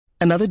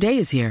Another day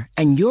is here,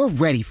 and you're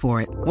ready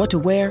for it. What to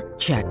wear?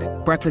 Check.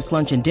 Breakfast,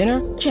 lunch, and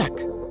dinner? Check.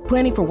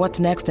 Planning for what's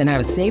next and how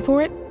to save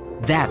for it?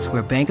 That's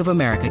where Bank of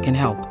America can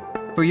help.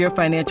 For your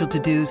financial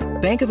to-dos,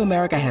 Bank of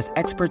America has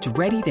experts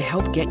ready to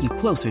help get you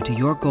closer to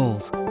your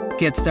goals.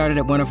 Get started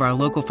at one of our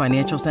local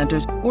financial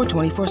centers or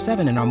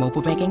 24/7 in our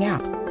mobile banking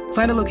app.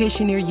 Find a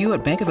location near you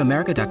at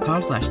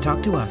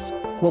bankofamerica.com/talktous.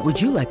 What would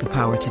you like the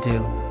power to do?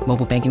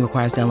 Mobile banking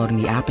requires downloading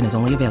the app and is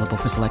only available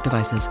for select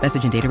devices.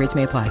 Message and data rates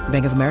may apply.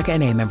 Bank of America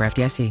N.A., member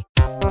FDIC.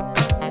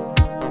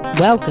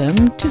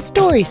 Welcome to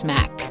Story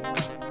Smack.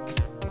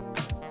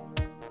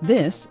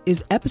 This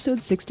is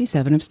episode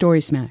 67 of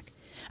Story Smack,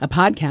 a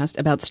podcast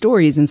about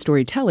stories and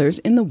storytellers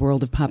in the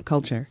world of pop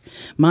culture.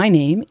 My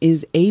name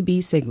is A.B.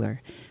 Sigler,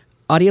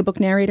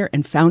 audiobook narrator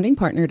and founding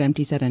partner at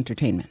Empty Set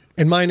Entertainment.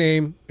 And my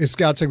name is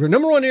Scott Sigler,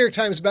 #1 New York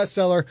Times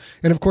bestseller.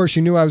 And of course,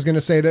 you knew I was going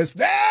to say this.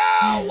 There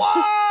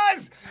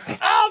was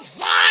a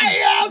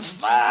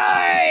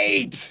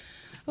firefight!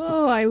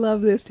 Oh, I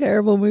love this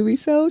terrible movie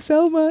so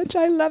much.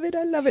 I love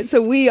it.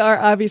 So we are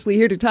obviously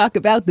here to talk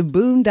about the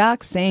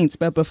Boondock Saints.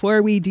 But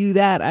before we do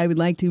that, I would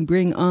like to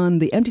bring on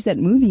the Empty Set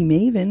movie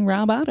maven,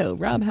 Rob Otto.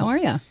 Rob, how are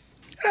you?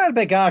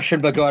 Gosh,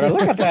 and Begorra,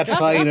 look at that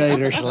fine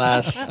Irish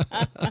lass.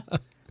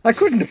 I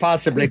couldn't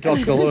possibly talk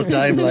the whole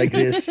time like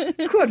this.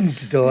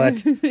 Couldn't do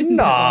it.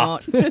 No.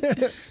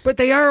 But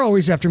they are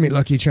always after me,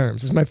 Lucky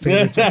Charms. It's my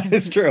favorite. That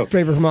is true.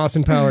 Favorite from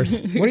Austin Powers.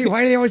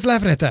 Why are they always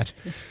laughing at that?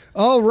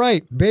 All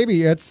right,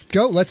 baby, let's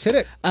go. Let's hit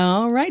it.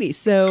 All righty.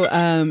 So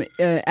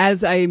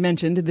as I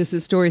mentioned, this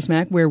is Story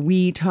Smack, where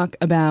we talk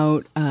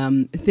about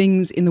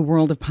things in the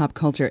world of pop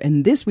culture.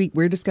 And this week,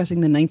 we're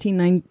discussing the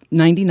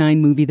 1999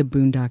 movie, The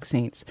Boondock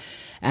Saints.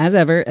 As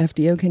ever,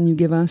 FDO, can you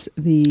give us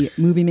the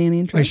movie man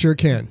intro? I sure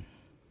can.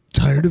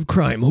 Tired of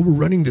crime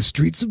overrunning the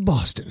streets of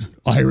Boston,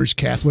 Irish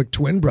Catholic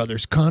twin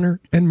brothers Connor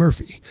and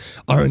Murphy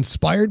are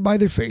inspired by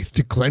their faith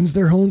to cleanse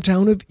their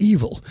hometown of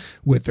evil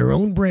with their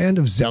own brand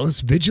of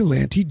zealous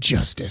vigilante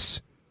justice.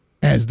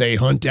 As they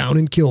hunt down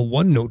and kill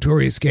one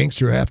notorious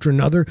gangster after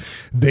another,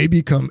 they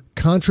become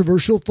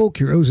controversial folk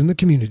heroes in the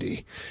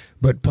community.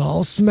 But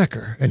Paul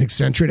Smecker, an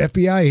eccentric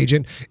FBI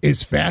agent,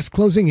 is fast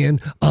closing in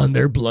on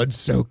their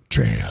blood-soaked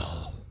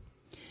trail.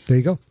 There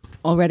you go.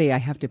 Already, I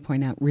have to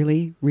point out,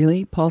 really,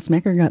 Paul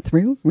Smecker got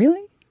through?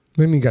 Really? What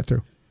do you mean got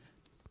through?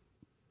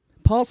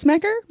 Paul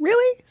Smecker?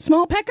 Really?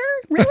 Small Pecker?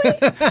 Really?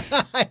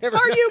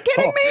 Are you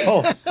kidding me?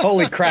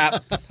 Holy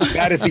crap.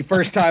 That is the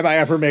first time I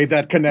ever made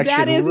that connection.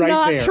 That is right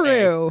not there.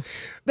 true.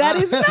 That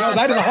is not No,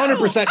 that is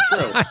 100%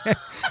 true.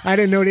 I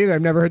didn't know it either.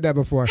 I've never heard that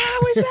before. How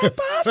is that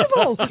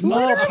possible?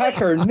 Small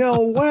Pecker,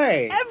 no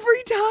way.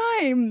 Every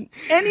time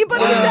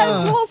anybody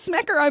says Paul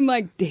Smecker, I'm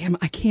like, damn,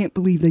 I can't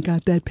believe they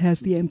got that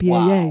past the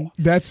MPAA. Wow.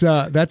 That's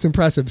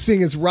impressive.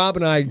 Seeing as Rob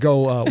and I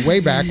go way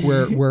back,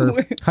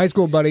 we're high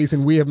school buddies,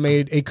 and we have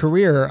made a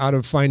career out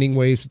of finding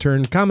ways to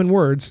turn common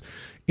words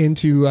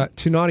into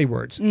to naughty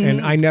words.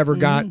 And I never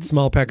got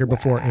Small Pecker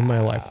before in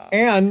my life.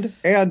 And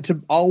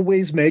to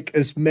always make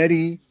as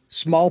many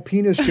small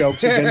penis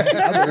jokes against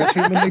the other as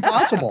humanly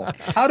possible.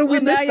 How do we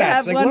miss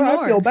that? Like,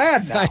 I feel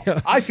bad now.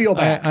 I feel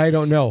bad. I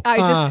don't know.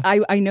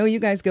 I know you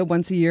guys go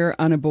once a year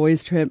on a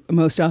boys' trip,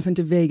 most often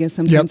to Vegas,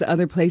 sometimes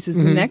other places.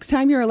 The next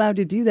time you're allowed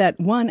to do that,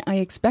 one, I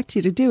expect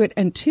you to do it,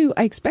 and two,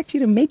 I expect you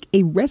to make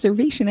a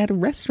reservation at a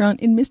restaurant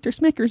in Mr.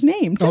 Smecker's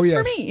name, just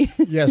for me.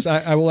 Yes,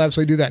 I will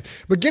absolutely do that.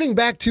 But getting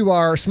back to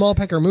our Small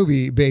Pecker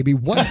movie, baby,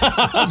 why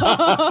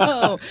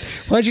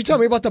don't you tell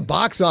me about the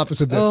box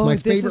office of this? My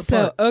favorite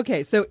part.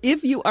 Okay, so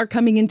if you are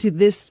coming into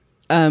this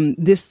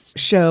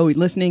show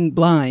listening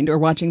blind or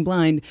watching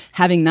blind,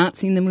 having not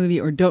seen the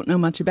movie or don't know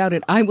much about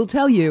it, I will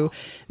tell you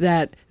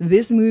that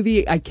this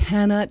movie, I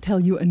cannot tell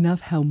you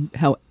enough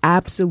how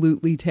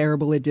absolutely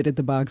terrible it did at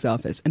the box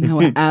office and how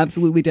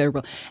absolutely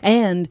terrible.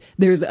 And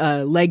there's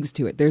legs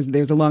to it.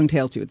 There's a long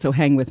tail to it. So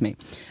hang with me.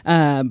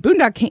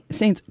 Boondock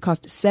Saints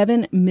cost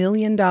 $7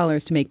 million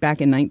to make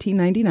back in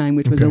 1999,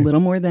 which was a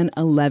little more than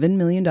 $11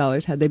 million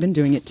had they been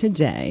doing it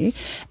today.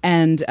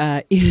 And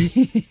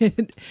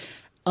it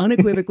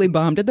unequivocally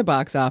bombed at the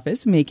box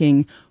office,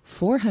 making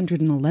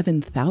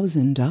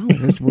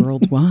 $411,000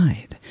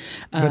 worldwide.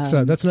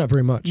 That's not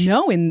very much.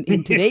 No, in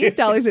today's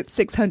dollars, it's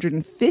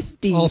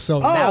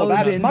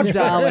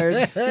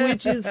 $650,000,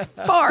 which is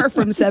far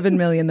from $7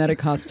 million that it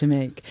cost to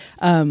make.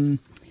 And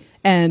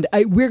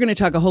we're going to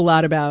talk a whole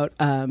lot about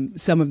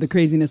some of the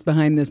craziness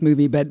behind this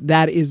movie, but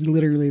that is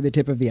literally the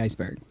tip of the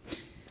iceberg.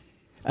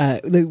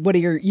 What are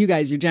your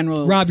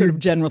general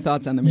general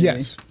thoughts on the movie?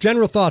 Yes,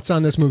 general thoughts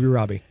on this movie,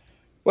 Robbie.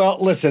 Well,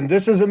 listen,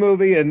 this is a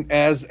movie, and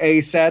as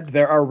A said,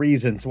 there are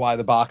reasons why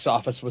the box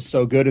office was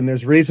so good, and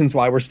there's reasons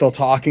why we're still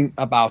talking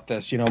about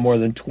this, more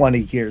than 20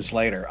 years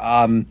later.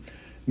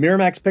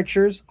 Miramax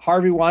Pictures,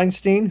 Harvey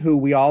Weinstein, who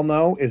we all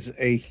know is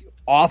a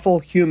awful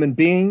human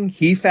being,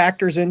 he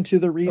factors into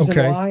the reason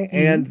why,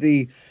 and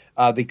the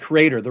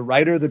creator, the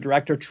writer, the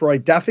director, Troy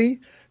Duffy.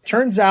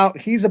 Turns out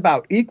he's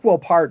about equal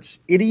parts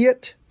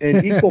idiot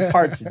and equal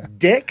parts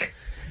dick.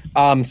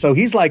 So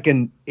he's like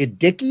an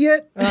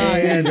idiot,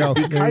 and There you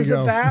because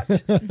go. of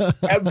that,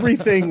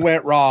 everything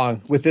went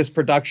wrong with this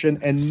production,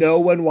 and no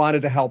one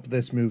wanted to help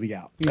this movie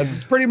out.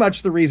 That's pretty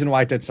much the reason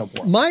why it did so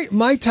poorly.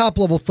 My top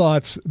level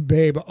thoughts,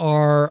 babe,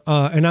 are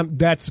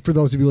that's for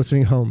those of you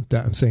listening home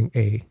that I'm saying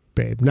a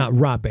babe, not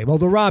Rob babe.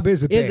 Although Rob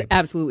is a babe. Is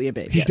absolutely a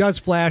babe. He does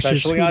flash his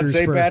Especially on scooters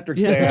St. for-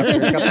 Patrick's Day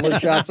after a couple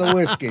of shots of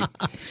whiskey.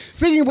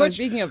 Speaking of which,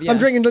 speaking of, I'm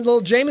drinking a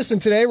little Jameson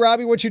today.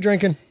 Robbie, what you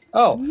drinking?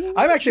 Oh,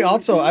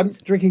 I'm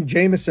drinking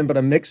Jameson, but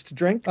a mixed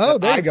drink. Oh,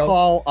 there you I go.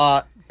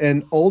 call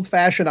an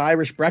old-fashioned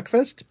Irish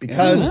breakfast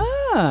because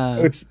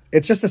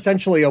it's just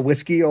essentially a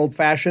whiskey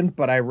old-fashioned,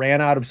 but I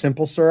ran out of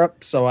simple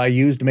syrup, so I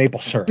used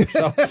maple syrup.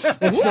 So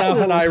it's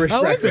now an Irish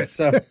How is breakfast.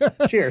 So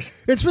cheers.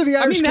 It's for the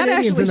I Irish mean, that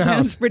Canadians actually in the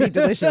sounds house. pretty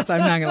delicious. I'm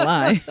not gonna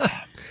lie.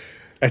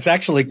 It's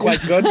actually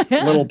quite good.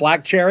 Little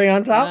black cherry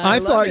on top. I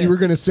thought you were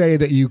going to say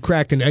that you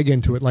cracked an egg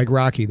into it like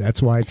Rocky. That's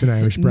why it's an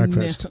Irish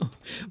breakfast. No.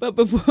 But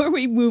before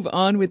we move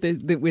on with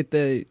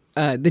the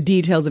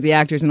details of the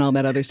actors and all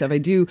that other stuff, I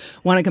do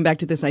want to come back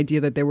to this idea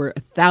that there were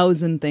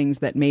 1,000 things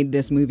that made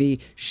this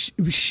movie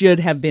should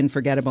have been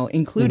forgettable,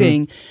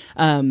 including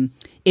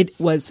it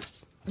was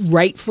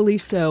rightfully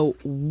so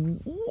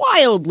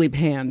wildly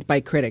panned by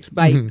critics,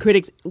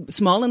 critics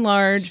small and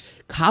large,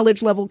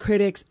 college level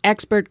critics,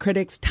 expert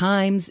critics,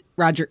 Times,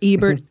 Roger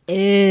Ebert.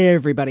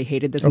 Everybody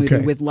hated this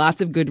movie with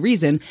lots of good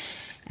reason.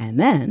 And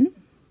then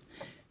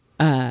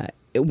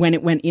when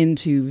it went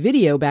into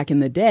video back in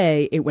the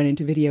day, it went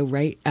into video,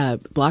 right?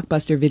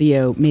 Blockbuster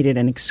Video made it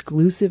an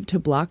exclusive to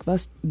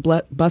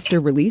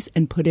Blockbuster release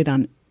and put it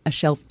on a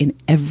shelf in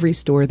every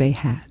store they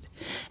had.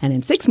 And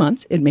in 6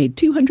 months, it made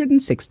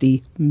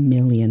 $260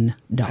 million.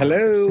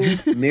 Hello.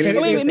 Wait,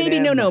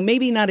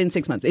 maybe not in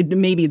 6 months.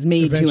 Maybe it's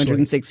made Eventually.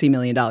 $260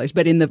 million.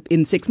 But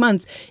in 6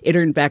 months, it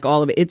earned back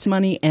all of its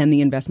money and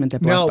the investment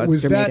that Now,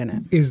 Blockbuster made in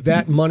it. is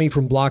that money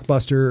from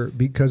Blockbuster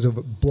because of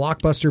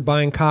Blockbuster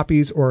buying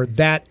copies, or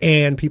that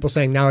and people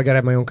saying, now I got to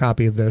have my own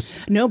copy of this?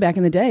 No, back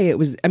in the day, it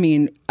was, I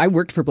mean, I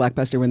worked for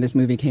Blockbuster when this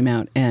movie came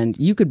out, and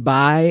you could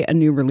buy a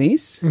new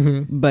release,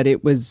 but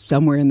it was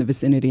somewhere in the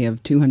vicinity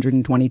of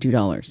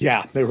 $222.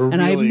 Yeah, they were.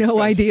 And I have really no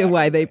expensive idea back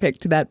why in the they day.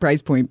 picked that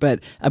price point,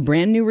 but a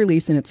brand new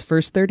release in its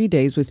first 30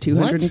 days was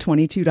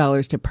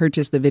 $222 to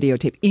purchase the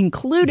videotape,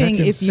 including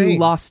That's if you insane.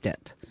 lost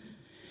it.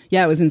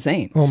 Yeah, it was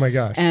insane. Oh my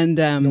gosh. And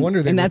No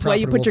wonder they and were that's why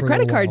you put profitable your for a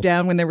credit little card while.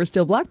 down when there were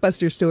still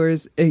Blockbuster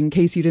stores in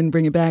case you didn't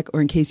bring it back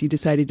or in case you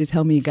decided to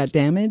tell me it got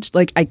damaged.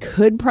 Like, I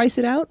could price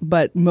it out,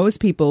 but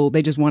most people,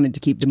 they just wanted to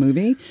keep the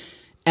movie.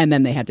 And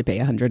then they had to pay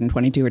 $122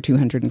 or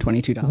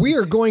 $222. We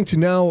are going to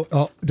now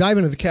dive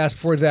into the cast.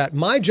 Before that,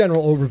 my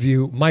general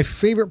overview, my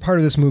favorite part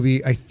of this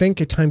movie, I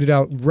think I timed it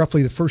out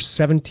roughly the first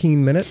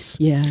 17 minutes.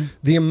 Yeah.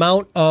 The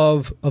amount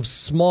of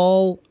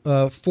small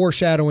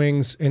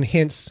foreshadowings and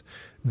hints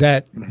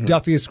that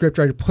Duffy, as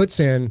scriptwriter, puts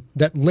in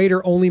that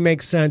later only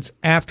makes sense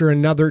after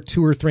another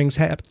two or three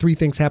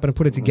things happen to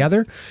put it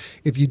together.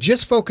 If you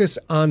just focus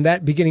on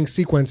that beginning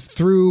sequence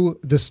through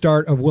the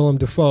start of Willem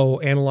Dafoe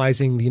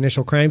analyzing the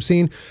initial crime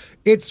scene,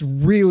 it's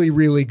really,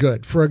 really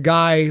good for a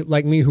guy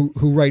like me who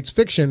writes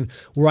fiction,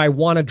 where I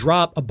want to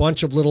drop a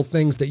bunch of little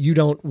things that you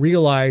don't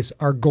realize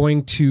are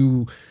going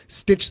to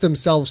stitch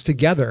themselves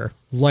together,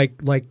 like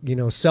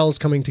cells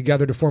coming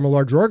together to form a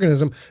larger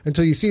organism,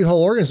 until you see the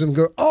whole organism and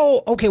go,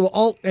 oh, okay,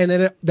 well, and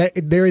then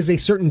there is a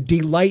certain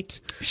delight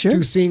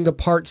to seeing the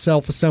part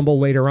self-assemble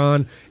later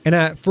on.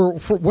 And for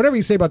whatever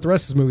you say about the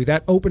rest of this movie,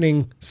 that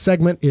opening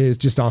segment is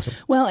just awesome.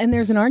 Well, and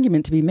there's an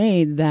argument to be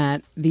made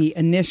that the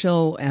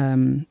initial,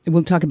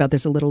 we'll talk about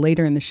this a little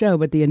later in the show,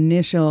 but the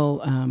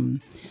initial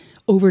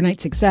overnight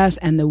success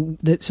and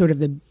the sort of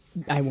the,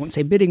 I won't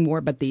say bidding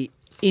war, but the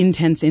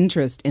intense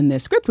interest in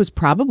this script was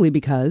probably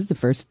because the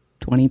first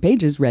 20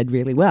 pages read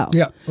really well.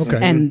 Yeah, okay.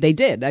 And they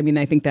did. I mean,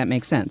 I think that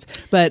makes sense.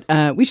 But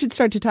we should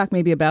start to talk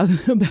maybe about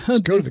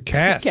Let's go to the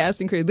cast.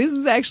 Cast and crew. This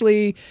is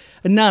actually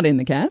not in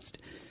the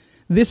cast.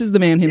 This is the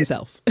man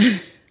himself.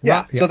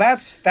 Yeah. So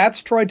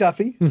that's Troy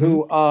Duffy,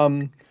 who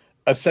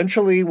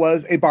essentially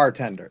was a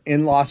bartender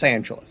in Los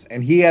Angeles.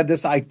 And he had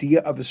this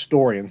idea of a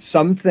story, and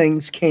some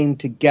things came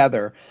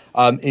together,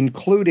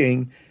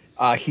 including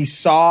he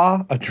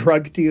saw a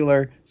drug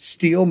dealer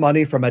steal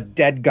money from a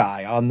dead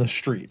guy on the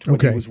street when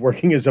he was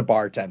working as a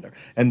bartender.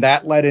 And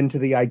that led into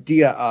the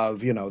idea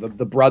of,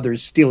 the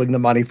brothers stealing the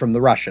money from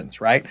the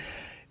Russians, right?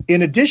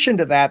 In addition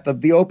to that,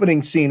 the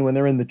opening scene when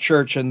they're in the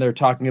church and they're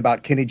talking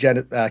about Kitty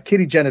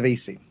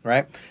Genovese,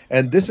 right?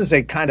 And this is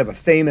a kind of a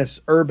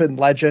famous urban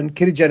legend.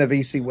 Kitty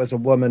Genovese was a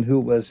woman who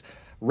was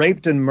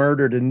raped and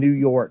murdered in New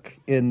York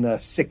in the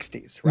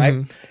 60s,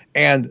 right?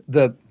 And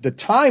the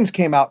Times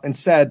came out and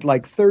said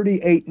like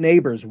 38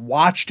 neighbors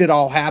watched it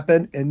all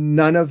happen and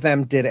none of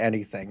them did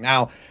anything.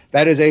 Now,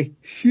 that is a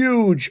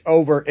huge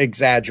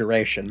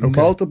over-exaggeration.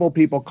 Multiple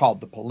people called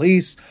the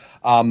police.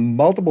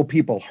 Multiple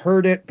people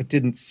heard it but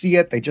didn't see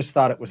it. They just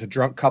thought it was a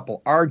drunk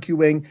couple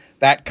arguing,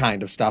 that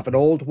kind of stuff. An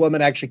old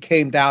woman actually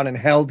came down and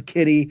held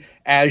Kitty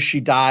as she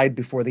died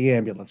before the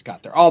ambulance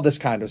got there. All this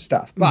kind of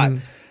stuff. But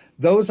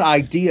those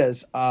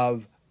ideas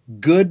of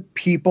good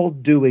people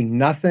doing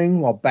nothing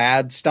while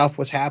bad stuff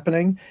was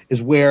happening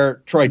is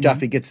where Troy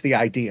Duffy gets the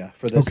idea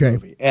for this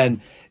movie.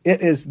 And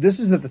this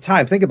is at the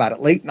time, think about it,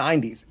 late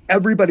 90s.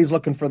 Everybody's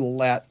looking for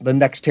the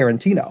next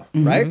Tarantino,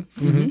 right?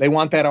 They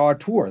want that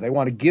auteur. They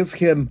want to give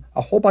him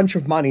a whole bunch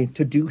of money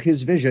to do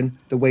his vision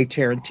the way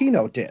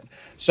Tarantino did.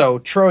 So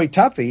Troy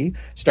Duffy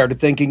started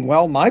thinking,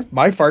 well, my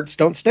farts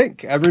don't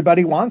stink.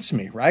 Everybody wants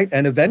me, right?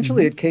 And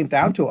eventually it came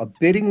down to a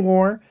bidding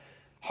war.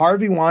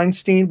 Harvey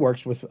Weinstein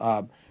works with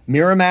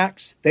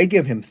Miramax. They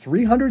give him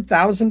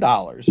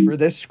 $300,000 for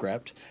this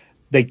script.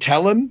 They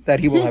tell him that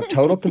he will have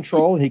total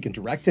control and he can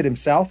direct it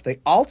himself. They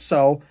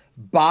also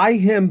buy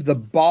him the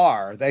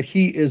bar that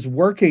he is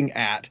working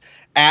at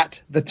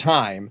the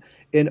time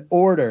in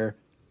order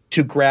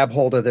to grab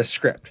hold of this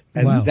script.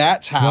 And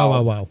that's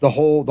how the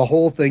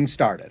whole thing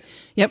started.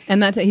 Yep,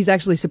 and he's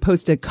actually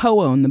supposed to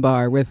co-own the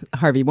bar with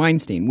Harvey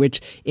Weinstein, which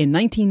in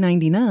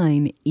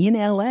 1999 in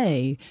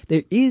LA,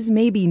 there is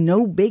maybe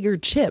no bigger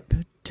chip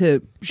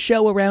to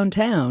show around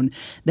town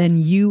than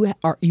you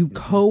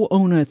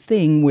co-own a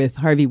thing with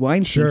Harvey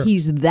Weinstein. Sure.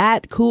 He's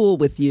that cool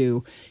with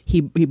you.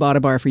 He bought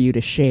a bar for you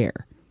to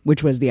share,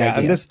 which was the idea.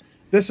 And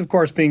this, of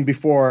course, being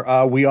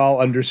before we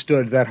all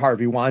understood that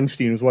Harvey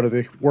Weinstein was one of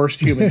the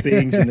worst human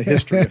beings in the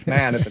history of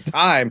man at the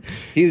time.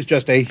 He was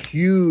just a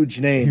huge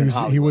name in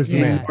Hollywood. He was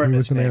the man. He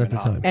was the man at the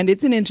time. And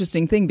it's an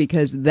interesting thing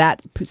because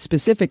that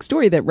specific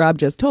story that Rob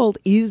just told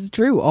is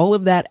true. All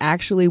of that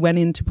actually went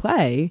into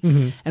play.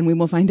 And we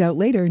will find out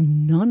later,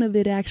 none of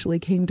it actually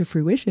came to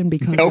fruition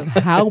because of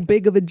how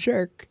big of a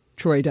jerk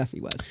Troy Duffy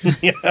was.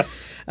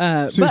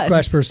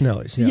 Splash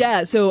personalities.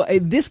 Yeah, so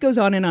this goes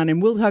on,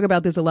 and we'll talk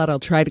about this a lot. I'll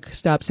try to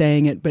stop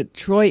saying it, but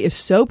Troy is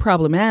so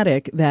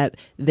problematic that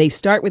they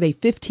start with a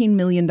 $15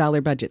 million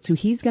budget. So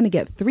he's going to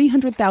get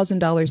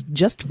 $300,000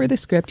 just for the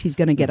script. He's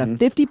going to get a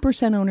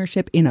 50%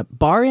 ownership in a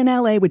bar in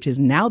LA, which is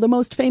now the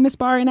most famous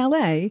bar in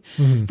LA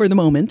for the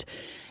moment.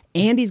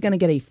 And he's going to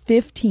get a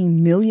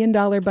 $15 million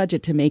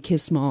budget to make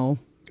his small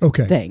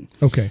thing.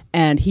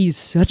 And he's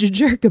such a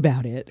jerk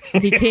about it.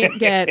 He can't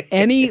get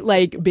any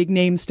big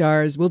name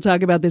stars. We'll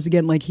talk about this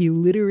again. He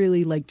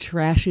literally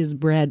trashes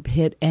Brad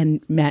Pitt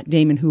and Matt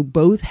Damon, who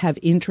both have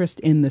interest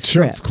in the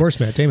script. Of course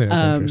Matt Damon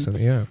has interest in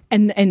it,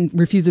 and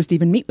refuses to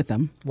even meet with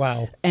them.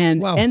 Wow.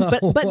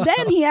 But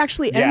then he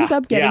actually ends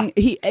up getting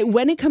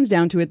when it comes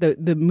down to it,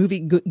 the movie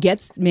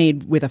gets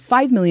made with a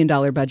 $5 million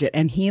budget,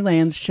 and he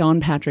lands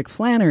Sean Patrick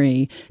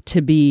Flannery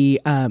to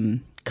be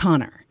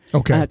Connor.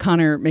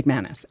 Connor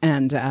McManus.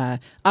 And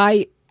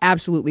I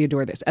absolutely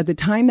adore this. At the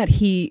time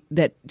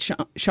that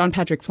Sean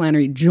Patrick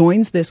Flannery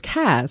joins this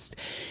cast,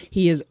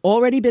 he has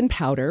already been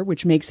Powder,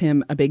 which makes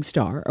him a big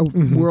star, a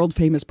world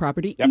famous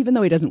property, even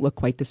though he doesn't look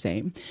quite the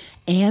same.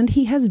 And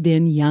he has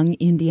been young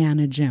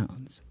Indiana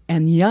Jones.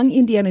 And young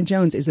Indiana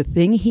Jones is a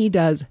thing he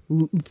does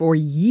for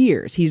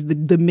years. He's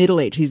the middle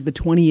age. He's the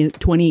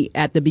 20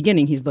 at the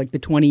beginning. He's like the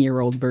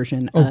 20-year-old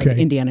version of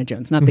Indiana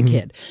Jones, not the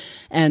kid.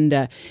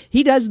 And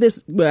he does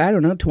this,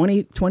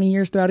 20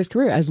 years throughout his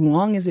career, as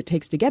long as it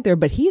takes to get there.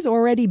 But he's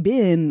already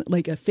been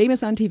a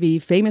famous on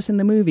TV, famous in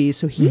the movies.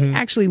 So he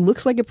actually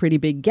looks like a pretty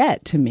big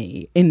get to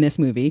me in this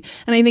movie.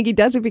 And I think he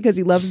does it because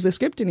he loves the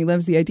script and he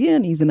loves the idea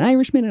and he's an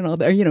Irishman and all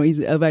that.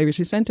 He's of Irish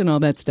descent and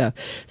all that stuff.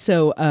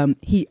 So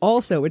he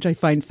also, which I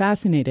find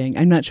fascinating,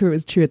 I'm not sure it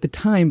was true at the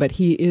time, but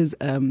he is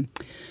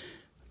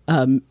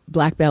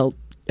black belt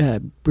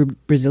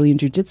Brazilian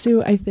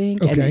Jiu-Jitsu, I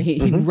think. And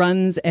he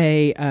runs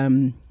a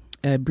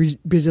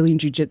Brazilian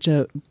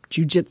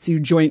Jiu-Jitsu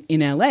joint in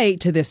LA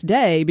to this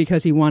day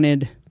because he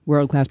wanted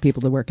world-class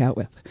people to work out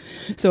with.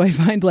 So I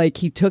find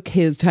he took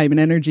his time and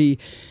energy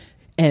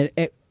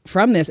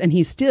from this, and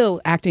he's still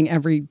acting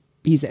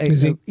he's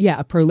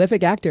a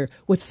prolific actor.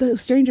 What's so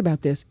strange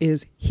about this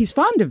is he's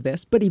fond of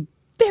this, but he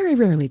very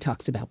rarely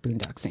talks about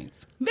Boondock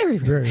Saints. Very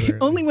rarely.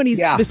 Only when he's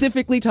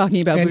specifically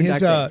talking about Boondock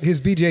Saints. His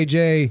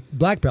BJJ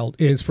black belt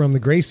is from the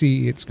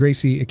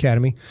Gracie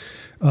Academy.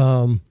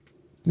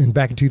 And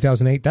back in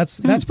 2008,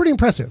 that's pretty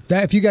impressive.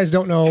 That, if you guys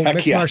don't know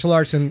mixed martial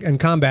arts and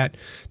combat,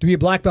 to be a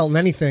black belt in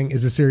anything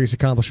is a serious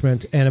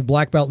accomplishment. And a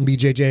black belt in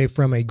BJJ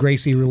from a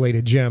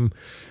Gracie-related gym,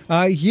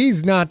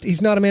 he's not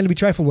a man to be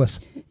trifled with.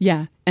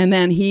 Yeah, and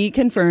then he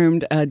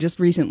confirmed just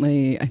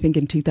recently, I think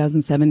in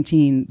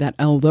 2017, that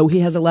although he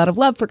has a lot of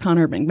love for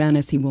Connor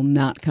McManus, he will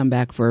not come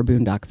back for a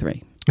Boondock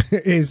 3.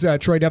 Is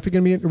Troy Duffy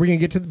going to be? Are we going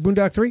to get to the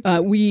Boondock 3?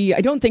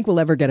 I don't think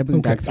we'll ever get a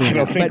Boondock 3. I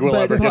don't think we'll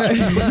ever get to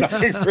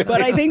Boondock 3.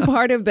 But I think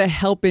part of the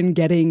help in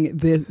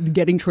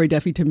getting Troy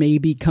Duffy to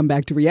maybe come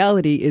back to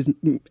reality is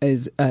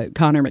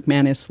Connor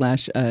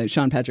McManus /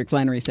 Sean Patrick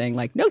Flannery saying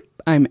nope,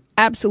 I'm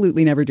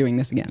absolutely never doing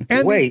this again.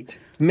 And wait,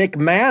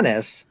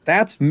 McManus,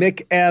 that's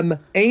Mick M.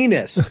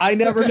 Anus. I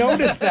never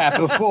noticed that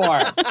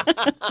before.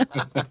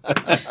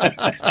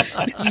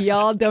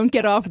 Y'all don't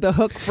get off the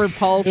hook for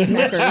Paul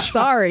Schmecker.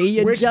 Sorry,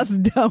 you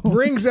just don't.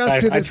 Brings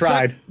us to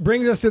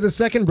the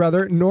second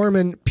brother,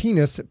 Norman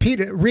Reedus.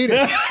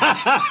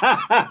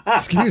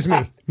 Excuse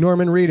me,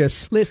 Norman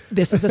Reedus. Listen,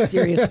 this is a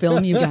serious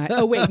film, you guys.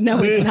 Oh wait, no,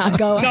 it's not.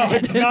 Go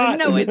ahead. It's not.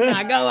 No, it's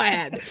not. Go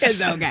ahead.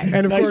 It's okay.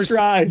 And of course,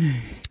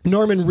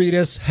 Norman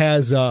Reedus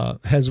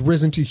has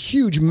risen to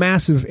huge,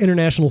 massive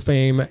international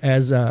fame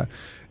as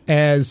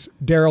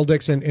Daryl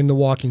Dixon in The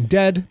Walking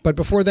Dead. But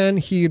before then,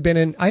 he had been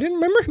in. I didn't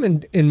remember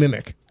him in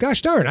Mimic.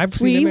 Gosh darn, I've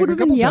seen he Mimic would a have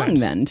couple been young times.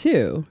 then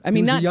too. I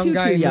mean, was a not young too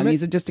guy in young. Mimic?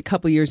 He's just a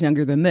couple years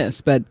younger than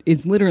this, but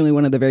it's literally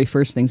one of the very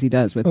first things he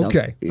does with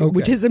Okay.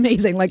 which is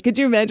amazing. Like, could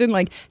you imagine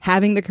like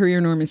having the career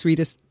Norman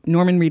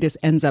Reedus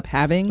ends up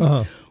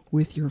having?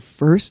 With your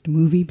first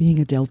movie being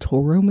a Del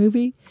Toro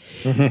movie?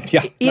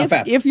 Yeah, not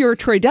bad. If you're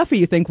Troy Duffy,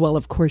 you think, well,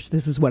 of course,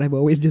 this is what I've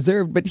always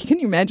deserved. But can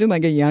you imagine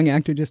like a young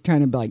actor just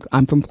trying to be like,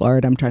 I'm from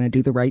Florida, I'm trying to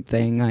do the right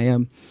thing. I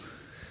am.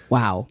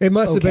 Wow. It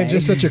must have been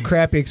just such a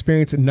crappy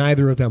experience that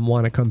neither of them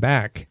want to come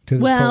back to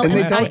this Well,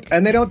 post-classic.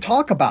 And they don't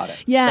talk about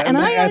it. Yeah, and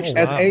I as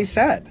A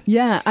said.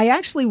 Yeah, I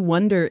actually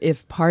wonder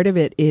if part of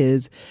it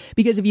is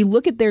because if you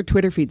look at their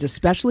Twitter feeds,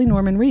 especially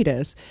Norman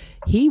Reedus,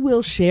 he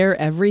will share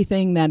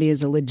everything that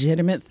is a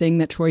legitimate thing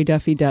that Troy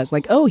Duffy does.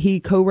 Like, oh, he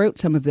co-wrote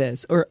some of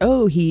this, or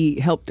oh, he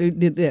helped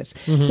did this.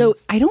 So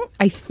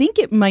I think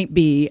it might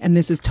be, and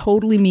this is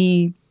totally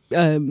me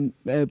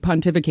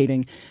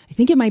pontificating, I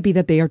think it might be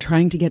that they are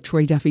trying to get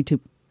Troy Duffy to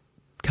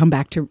come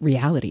back to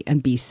reality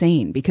and be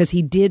sane, because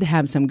he did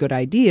have some good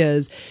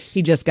ideas.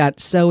 He just got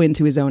so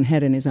into his own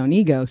head and his own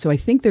ego. So I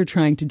think they're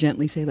trying to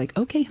gently say like,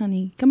 okay,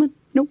 honey, come on.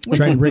 No,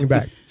 trying to bring it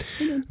back.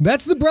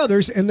 That's the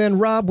brothers. And then,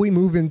 Rob, we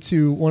move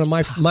into one of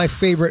my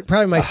favorite,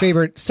 probably my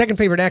favorite, second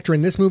favorite actor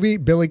in this movie.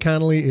 Billy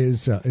Connolly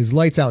is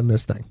lights out in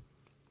this thing.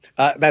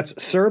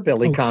 That's Sir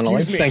Billy Connolly.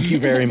 excuse me. Thank you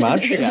very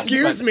much.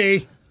 Excuse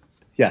me.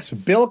 Yes,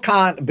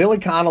 Billy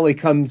Connolly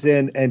comes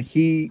in and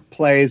he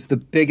plays the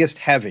biggest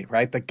heavy,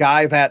 right? The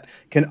guy that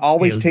can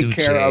always El take Duce.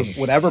 care of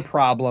whatever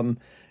problem.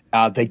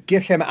 They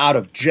get him out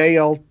of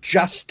jail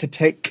just to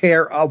take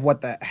care of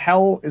what the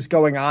hell is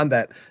going on,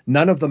 that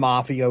none of the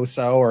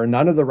mafioso or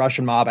none of the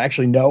Russian mob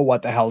actually know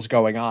what the hell's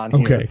going on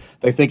here. Okay.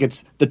 They think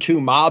it's the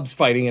two mobs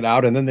fighting it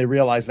out, and then they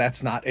realize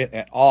that's not it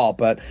at all.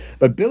 But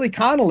Billy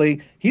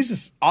Connolly, he's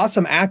this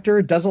awesome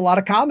actor, does a lot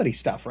of comedy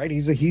stuff, right?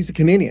 He's a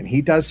comedian.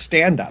 He does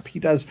stand-up. He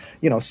does,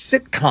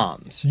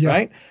 sitcoms,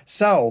 right?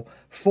 So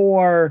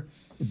for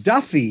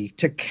Duffy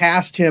to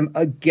cast him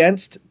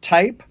against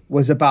type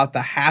was about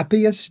the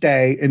happiest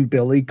day in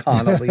Billy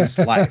Connolly's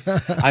life.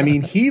 I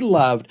mean, he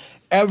loved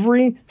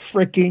every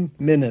freaking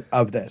minute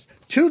of this,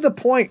 to the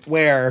point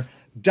where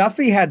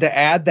Duffy had to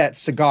add that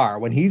cigar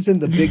when he's in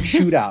the big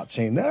shootout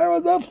scene. There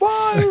was a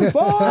fire.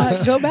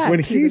 Go back.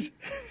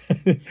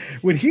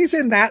 When he's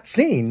in that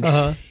scene,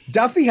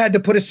 Duffy had to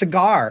put a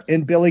cigar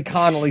in Billy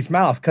Connolly's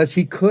mouth because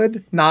he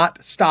could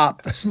not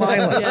stop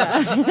smiling.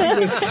 He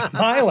was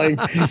smiling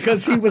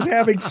because he was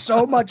having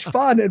so much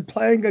fun and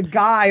playing a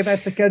guy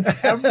that's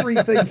against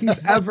everything he's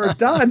ever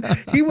done.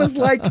 He was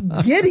like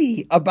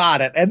giddy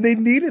about it, and they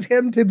needed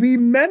him to be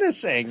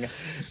menacing.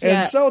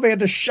 And so they had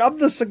to shove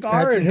the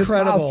cigar That's in his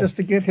incredible. mouth just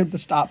to get him to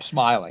stop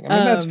smiling. I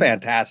mean, that's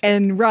fantastic.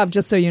 And Rob,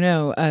 just so you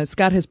know,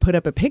 Scott has put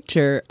up a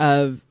picture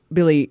of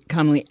Billy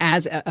Connolly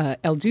as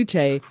El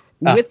Duce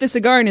with the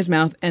cigar in his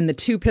mouth and the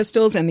two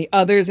pistols and the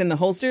others in the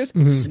holsters.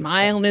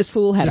 Smiling his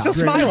fool head off. Still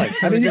smiling.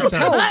 I mean, you can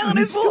tell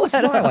he's still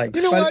smiling.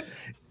 You know what?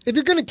 If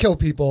you're going to kill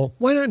people,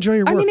 why not enjoy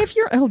your work? I mean, if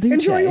you're El Duce.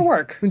 Enjoy your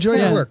work. Enjoy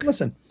your work.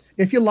 Listen,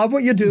 if you love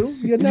what you do,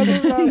 you never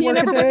work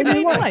never a day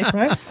in your life,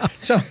 right?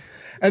 So,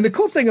 and the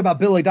cool thing about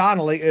Billy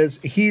Donnelly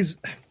is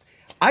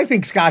I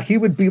think, Scott, he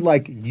would be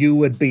like you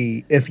would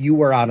be if you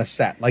were on a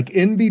set. Like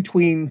in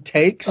between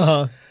takes,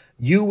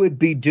 you would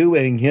be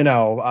doing,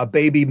 a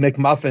Baby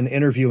McMuffin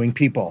interviewing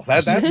people.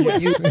 That's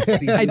what you would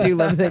be. I do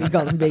love that you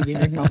call him Baby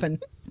McMuffin.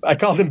 I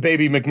called him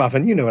Baby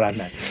McMuffin. You know what I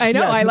meant. I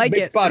know, I like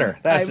it. Butter.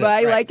 That's it.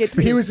 I right. like it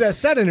too. He was a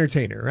set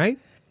entertainer, right?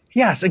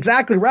 Yes,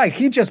 exactly right.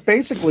 He just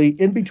basically,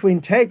 in between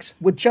takes,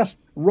 would just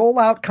roll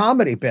out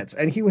comedy bits,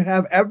 and he would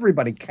have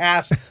everybody,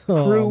 cast,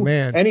 crew,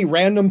 man. any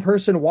random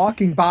person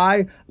walking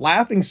by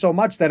laughing so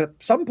much that at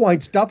some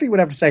points Duffy would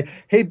have to say,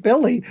 "Hey,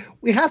 Billy,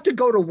 we have to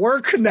go to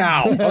work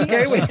now,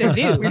 okay? we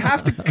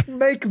have to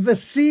make the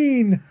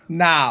scene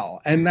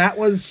now." And that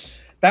was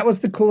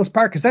the coolest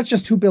part, because that's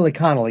just who Billy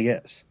Connolly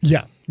is.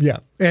 Yeah.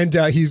 And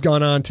he's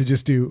gone on to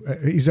just do,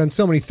 he's done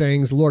so many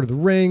things, Lord of the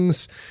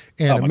Rings,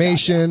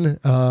 animation,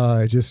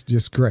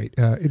 just great.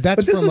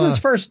 But this is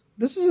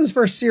his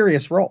first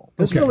serious role.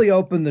 This really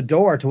opened the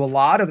door to a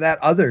lot of that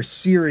other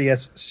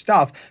serious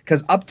stuff,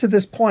 because up to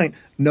this point,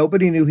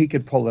 nobody knew he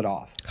could pull it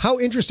off. How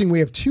interesting. We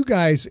have two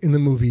guys in the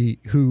movie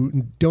who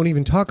don't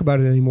even talk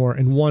about it anymore,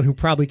 and one who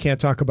probably can't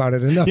talk about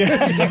it enough.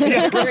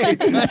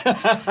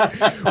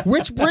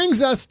 Which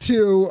brings us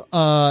to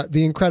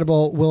the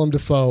incredible Willem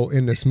Dafoe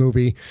in this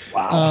movie.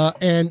 Wow.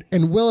 And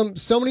Willem,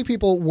 so many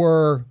people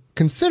were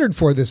considered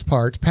for this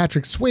part.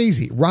 Patrick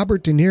Swayze,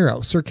 Robert De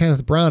Niro, Sir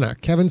Kenneth Branagh,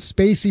 Kevin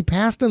Spacey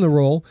passed in the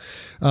role.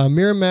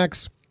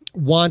 Miramax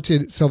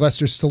wanted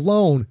Sylvester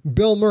Stallone,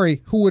 Bill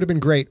Murray, who would have been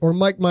great, or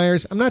Mike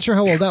Myers. I'm not sure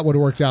how well that would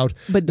have worked out.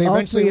 But they all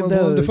eventually three of went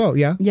with Willem those,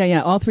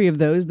 Dafoe, all three of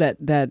those that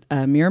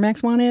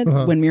Miramax wanted,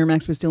 when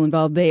Miramax was still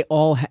involved,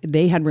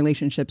 they had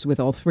relationships with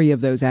all three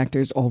of those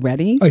actors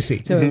already. I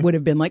see. So it would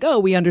have been like, oh,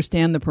 we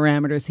understand the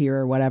parameters here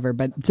or whatever.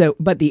 But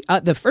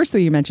the first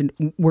three you mentioned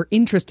were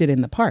interested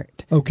in the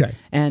part. Okay.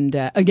 And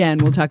again,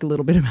 we'll talk a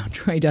little bit about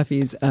Troy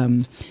Duffy's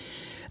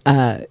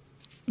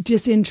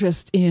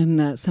disinterest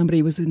in somebody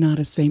who was not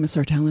as famous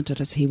or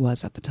talented as he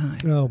was at the time.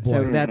 Oh, boy.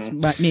 So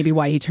that's maybe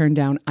why he turned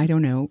down, I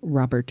don't know,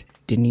 Robert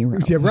De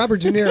Niro. Yeah,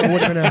 Robert De Niro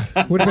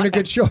would have been a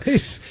good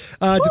choice.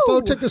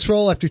 Dafoe took this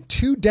role after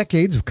 2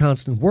 decades of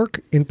constant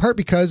work, in part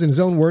because, in his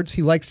own words,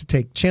 he likes to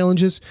take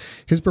challenges.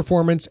 His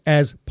performance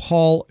as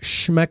Paul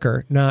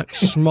Schmecker, not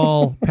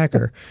Schmal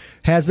Pecker,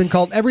 has been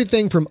called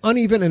everything from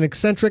uneven and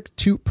eccentric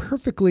to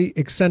perfectly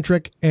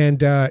eccentric,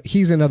 and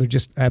he's another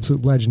just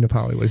absolute legend of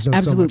Hollywood. He's done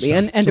Absolutely, so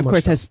much stuff, and of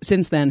course, stuff. has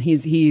since then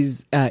he's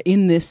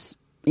in this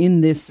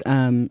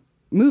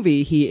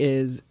movie he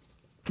is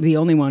the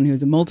only one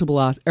who's an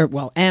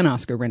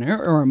Oscar winner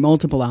or a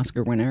multiple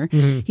Oscar winner.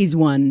 He's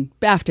won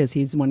BAFTAs,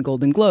 he's won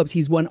Golden Globes,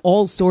 he's won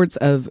all sorts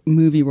of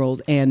movie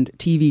roles and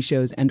TV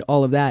shows and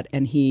all of that,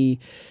 and he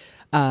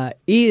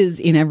is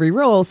in every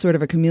role sort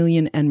of a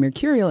chameleon and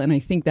mercurial, and I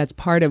think that's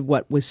part of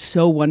what was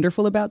so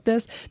wonderful about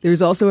this.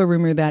 There's also a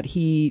rumor that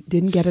he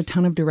didn't get a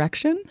ton of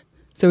direction,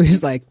 so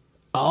he's like,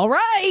 all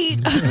right,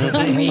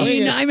 I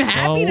mean, I'm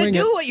happy to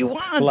do what you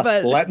want,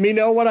 but let me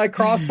know when I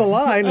cross the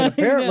line. And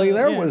apparently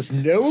there was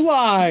no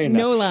line.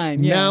 No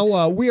line. Yeah.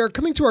 Now, we are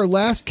coming to our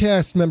last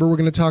cast member we're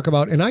going to talk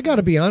about, and I got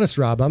to be honest,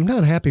 Rob, I'm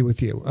not happy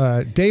with you.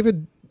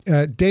 David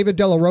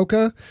Della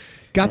Rocca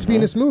got to be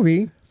in this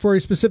movie for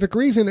a specific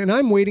reason, and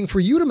I'm waiting for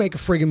you to make a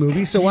friggin'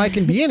 movie so I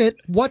can be in it.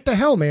 What the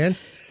hell, man?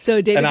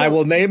 So David, and I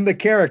will name the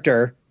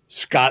character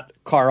Scott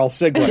Carl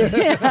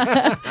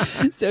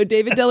Sigler. So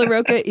David Della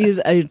Rocca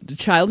is a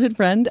childhood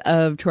friend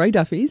of Troy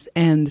Duffy's,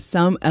 and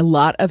a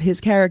lot of his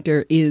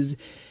character is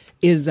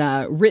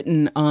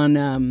written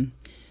on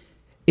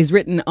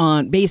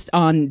based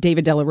on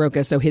David Della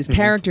Rocca. So his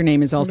character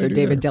name is also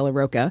David Della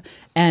Rocca,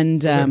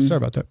 and sorry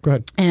about that. Go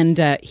ahead. And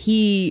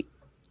he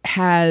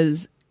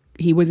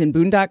was in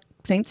Boondock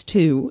Saints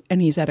 2, and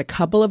he's had a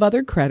couple of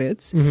other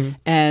credits,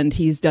 and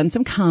he's done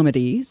some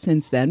comedy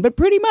since then, but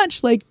pretty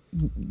much like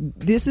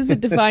this is the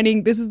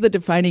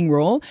defining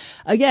role.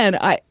 Again,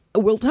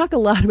 we'll talk a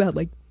lot about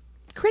like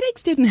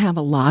critics didn't have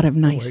a lot of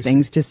nice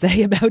things to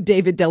say about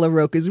David Della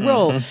Rocca's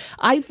role.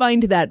 I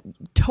find that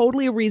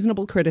totally a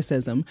reasonable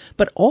criticism,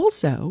 but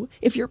also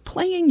if you're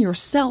playing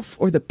yourself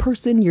or the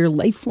person your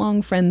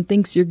lifelong friend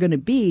thinks you're going to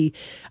be,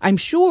 I'm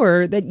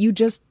sure that you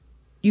just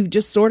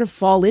sort of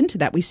fall into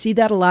that. We see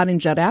that a lot in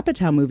Judd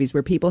Apatow movies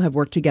where people have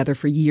worked together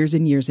for years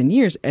and years and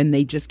years, and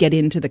they just get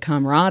into the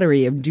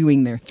camaraderie of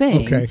doing their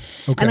thing. Okay.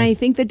 And I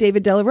think that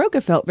David Della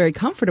Rocca felt very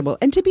comfortable.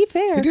 And to be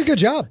fair, He did a good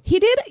job. He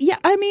did. Yeah.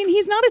 I mean,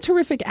 he's not a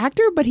terrific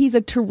actor, but he's a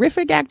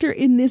terrific actor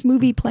in this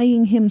movie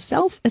playing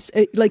himself,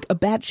 like a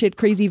batshit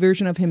crazy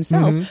version of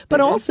himself.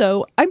 But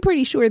also, I'm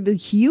pretty sure the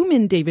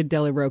human David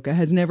Della Rocca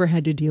has never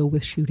had to deal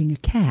with shooting a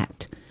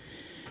cat.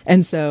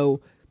 And so...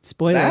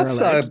 Spoiler That's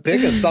alert. a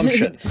big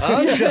assumption.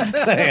 I'm just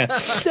saying.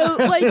 So,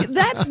 like,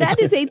 that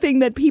is a thing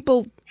that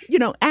people,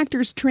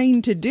 actors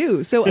train to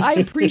do. So I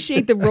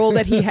appreciate the role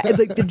that he had,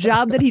 like the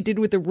job that he did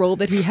with the role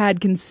that he had,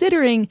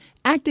 considering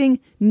acting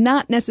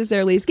not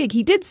necessarily his gig.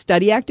 He did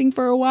study acting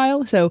for a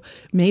while, so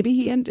maybe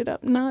he ended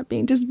up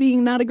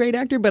being not a great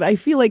actor. But I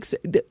feel like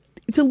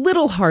it's a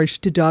little harsh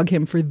to dog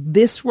him for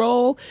this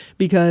role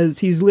because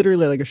he's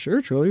literally like,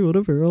 sure, Troy,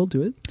 whatever, I'll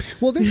do it.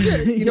 Well, this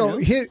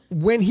guy,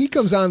 when he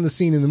comes on the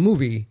scene in the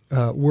movie,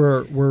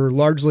 we're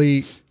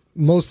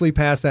mostly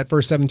past that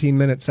first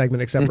 17-minute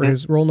segment, except for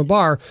his role in the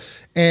bar.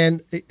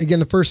 And again,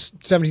 the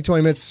first 17,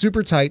 20 minutes,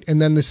 super tight. And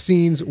then the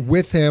scenes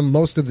with him,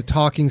 most of the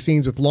talking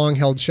scenes with long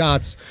held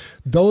shots,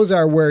 those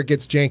are where it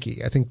gets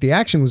janky. I think the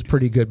action was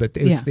pretty good, but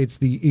it's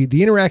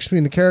the interaction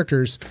between the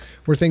characters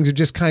where things are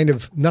just kind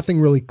of,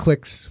 nothing really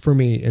clicks for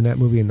me in that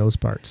movie in those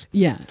parts.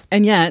 Yeah.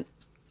 And yet,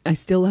 I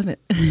still love it.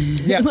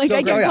 Yeah, like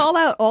I can call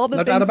out all the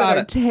No things doubt that about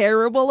are it.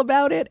 terrible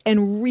about it,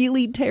 and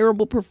really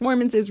terrible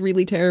performances,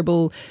 really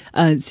terrible,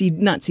 not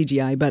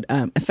CGI, but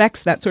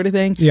effects, that sort of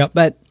thing. Yep.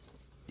 But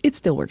it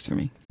still works for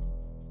me.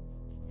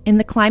 In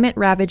the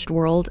climate-ravaged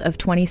world of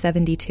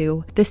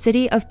 2072, the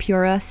city of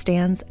Pura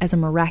stands as a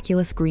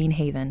miraculous green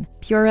haven.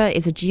 Pura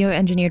is a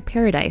geoengineered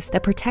paradise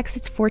that protects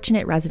its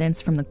fortunate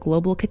residents from the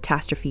global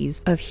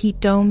catastrophes of heat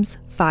domes,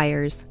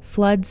 fires,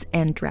 floods,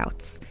 and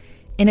droughts.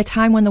 In a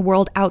time when the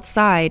world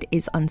outside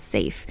is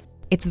unsafe,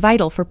 it's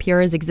vital for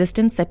Pura's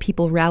existence that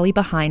people rally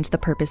behind the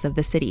purpose of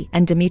the city,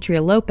 and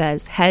Demetria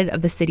Lopez, head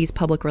of the city's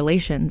public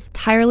relations,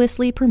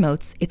 tirelessly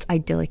promotes its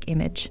idyllic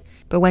image.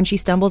 But when she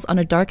stumbles on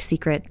a dark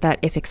secret that,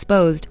 if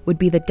exposed, would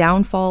be the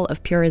downfall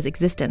of Pura's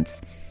existence,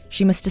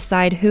 she must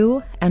decide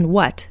who and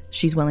what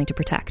she's willing to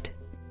protect.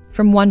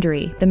 From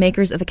Wondery, the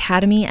makers of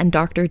Academy and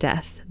Dr.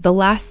 Death, The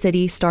Last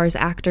City stars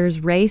actors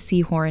Ray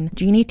Seahorn,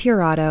 Jeannie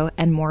Tirado,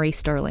 and Maury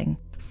Sterling.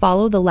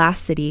 follow The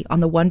Last City on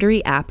the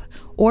Wondery app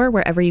or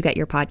wherever you get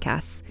your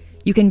podcasts.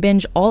 You can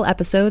binge all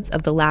episodes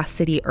of The Last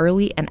City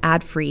early and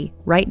ad-free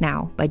right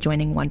now by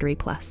joining Wondery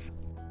Plus.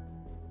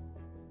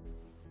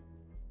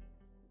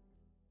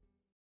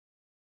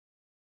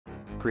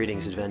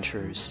 Greetings,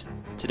 adventurers.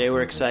 Today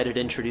we're excited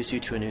to introduce you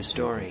to a new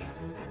story,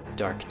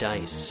 Dark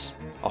Dice,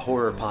 a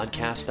horror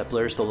podcast that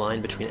blurs the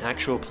line between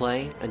actual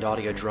play and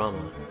audio drama,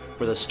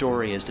 where the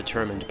story is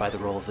determined by the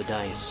roll of the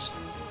dice.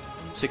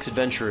 6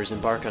 adventurers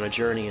embark on a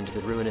journey into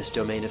the ruinous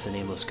domain of the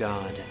Nameless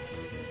God.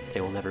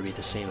 They will never be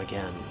the same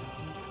again.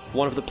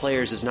 One of the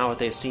players is not what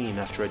they seem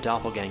after a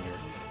doppelganger,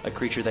 a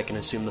creature that can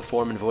assume the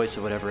form and voice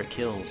of whatever it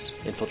kills,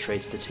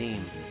 infiltrates the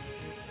team.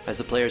 As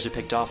the players are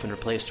picked off and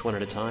replaced one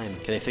at a time,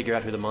 can they figure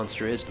out who the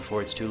monster is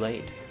before it's too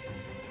late?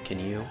 Can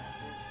you?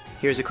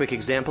 Here's a quick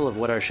example of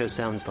what our show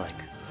sounds like.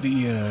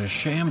 The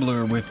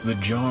shambler with the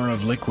jar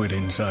of liquid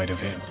inside of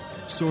him.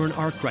 Soren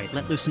Arkwright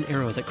let loose an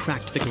arrow that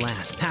cracked the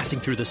glass, passing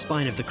through the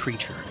spine of the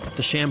creature.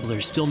 The shambler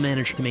still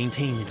managed to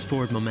maintain its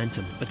forward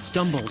momentum, but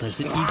stumbled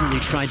as it eagerly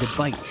tried to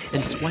bite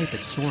and swipe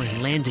at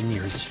Soren, landing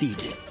near his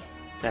feet.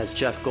 As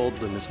Jeff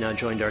Goldblum has now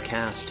joined our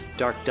cast,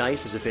 Dark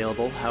Dice is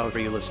available however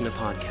you listen to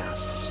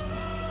podcasts.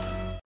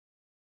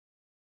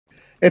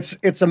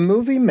 It's a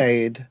movie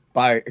made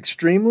by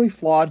extremely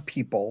flawed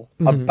people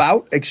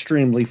about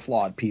extremely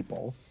flawed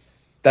people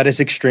that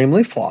is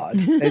extremely flawed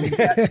and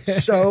yet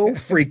so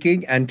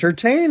freaking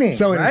entertaining.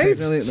 So right?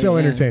 entertaining. So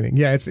entertaining.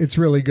 Yeah, it's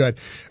really good.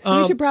 So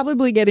we should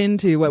probably get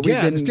into what we've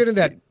let's get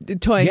into been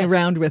toying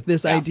around with,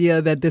 this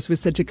idea that this was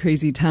such a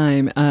crazy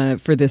time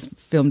for this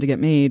film to get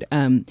made.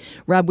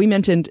 Rob, we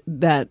mentioned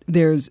that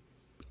there's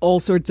all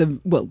sorts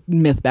of,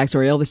 myth,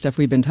 backstory, all the stuff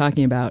we've been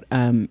talking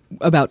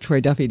about Troy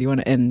Duffy. Do you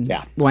want to,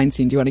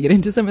 Weinstein, do you want to get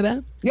into some of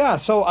that? Yeah,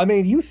 so, I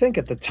mean, you think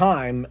at the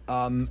time,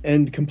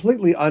 and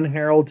completely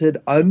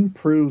unheralded,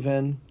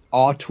 unproven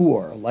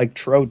auteur like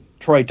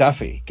Troy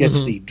Duffy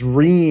gets the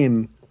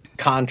dream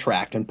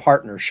contract and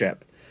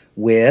partnership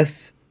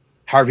with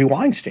Harvey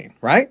Weinstein,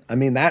 right? I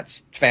mean,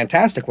 that's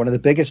fantastic. One of the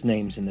biggest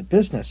names in the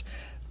business.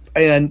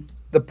 And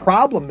the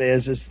problem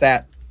is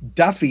that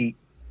Duffy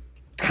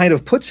kind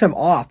of puts him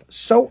off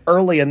so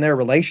early in their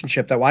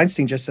relationship that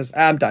Weinstein just says,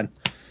 I'm done.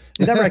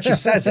 He never actually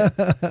says it.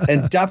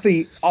 And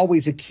Duffy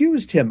always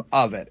accused him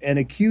of it and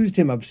accused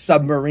him of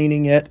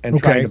submarining it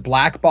and trying to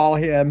blackball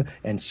him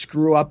and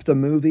screw up the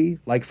movie,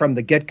 like from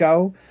the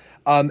get-go.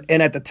 And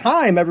at the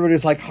time, everybody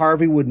was like,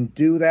 Harvey wouldn't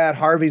do that.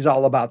 Harvey's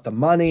all about the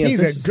money.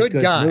 He's a good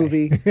guy.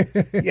 Movie.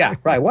 Yeah,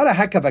 right. What a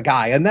heck of a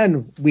guy. And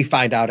then we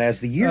find out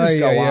as the years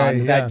go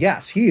on that,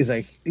 yes, he is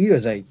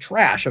a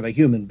trash of a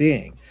human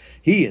being.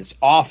 He is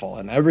awful,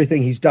 and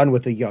everything he's done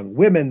with the young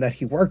women that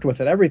he worked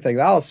with and everything.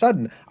 All of a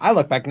sudden, I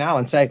look back now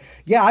and say,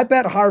 yeah, I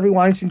bet Harvey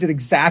Weinstein did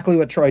exactly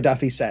what Troy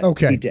Duffy said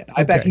he did.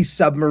 I bet he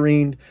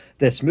submarined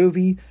this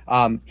movie.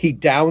 He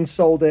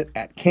downsold it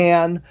at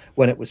Cannes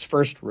when it was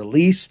first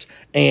released,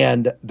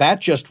 and that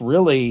just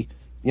really,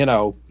 you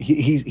know,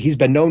 he's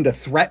been known to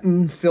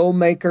threaten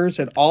filmmakers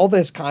and all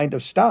this kind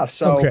of stuff.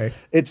 So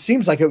it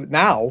seems like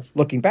now,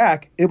 looking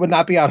back, it would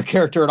not be out of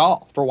character at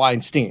all for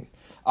Weinstein.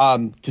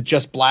 To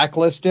just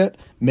blacklist it,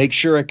 make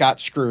sure it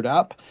got screwed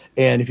up.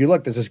 And if you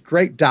look, there's this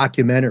great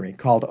documentary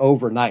called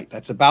Overnight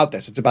that's about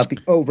this. It's about the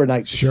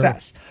overnight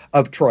success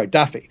of Troy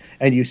Duffy.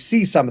 And you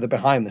see some of the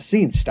behind the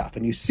scenes stuff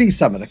and you see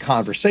some of the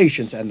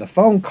conversations and the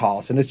phone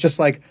calls. And it's just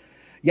like,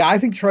 yeah, I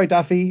think Troy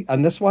Duffy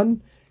on this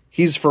one,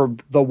 he's for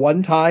the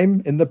one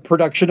time in the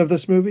production of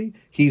this movie,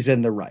 he's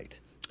in the right.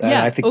 And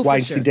I think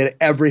Weinstein did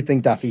everything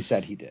Duffy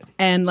said he did.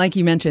 And like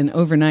you mentioned,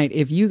 Overnight,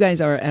 if you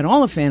guys are at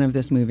all a fan of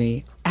this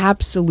movie,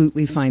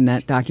 absolutely find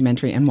that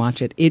documentary and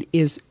watch it.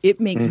 It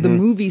makes the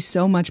movie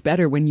so much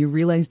better when you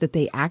realize that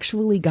they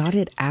actually got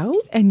it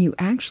out and you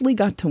actually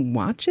got to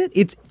watch it.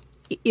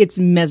 It's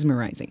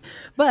mesmerizing.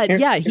 But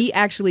he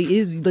actually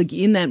is, like,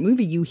 in that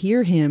movie, you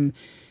hear him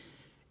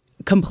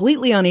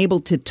completely unable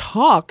to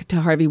talk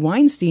to Harvey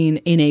Weinstein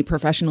in a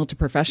professional to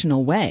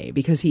professional way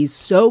because he's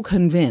so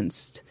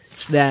convinced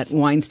that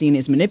Weinstein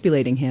is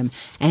manipulating him.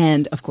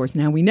 And of course,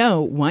 now we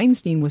know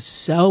Weinstein was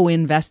so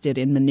invested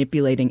in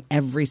manipulating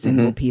every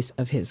single piece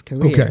of his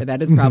career.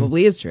 That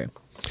probably is true.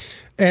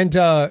 And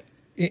so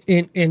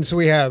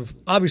we have,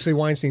 obviously,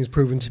 Weinstein's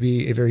proven to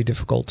be a very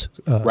difficult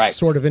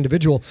sort of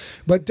individual.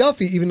 But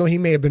Duffy, even though he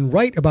may have been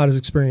right about his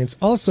experience,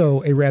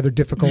 also a rather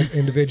difficult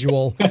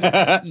individual.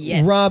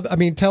 Yes. Rob, I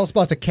mean, tell us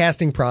about the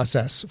casting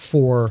process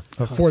for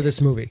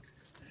this movie.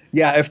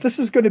 Yeah, if this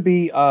is going to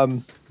be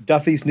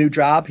Duffy's new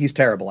job, he's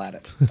terrible at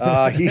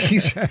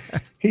it.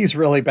 He's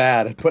really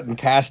bad at putting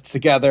casts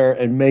together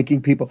and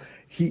making people.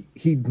 He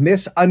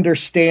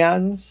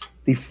misunderstands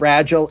the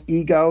fragile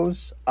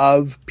egos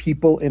of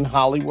people in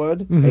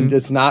Hollywood and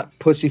does not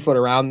pussyfoot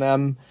around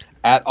them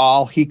at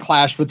all. He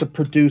clashed with the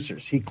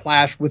producers. He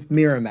clashed with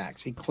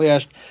Miramax. He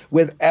clashed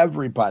with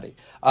everybody.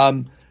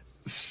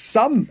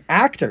 Some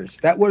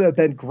actors that would have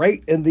been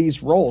great in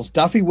these roles,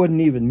 Duffy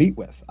wouldn't even meet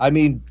with. I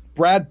mean,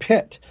 Brad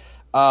Pitt,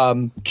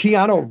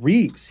 Keanu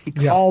Reeves. He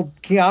called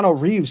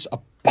Keanu Reeves a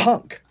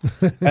punk.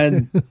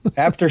 And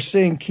after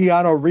seeing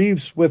Keanu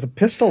Reeves with a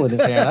pistol in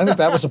his hand, I think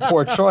that was a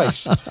poor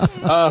choice.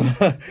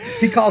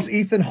 He calls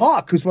Ethan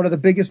Hawke, who's one of the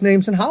biggest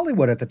names in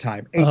Hollywood at the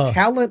time, a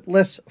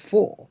talentless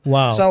fool.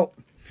 Wow.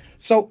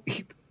 So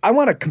I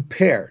want to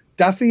compare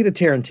Duffy to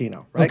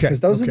Tarantino, right?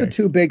 Because those are the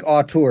two big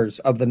auteurs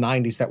of the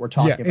 90s that we're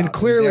talking about. And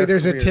clearly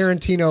there's a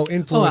Tarantino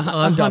influence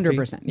on Duffy.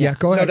 100%. Yeah,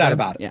 go ahead. No doubt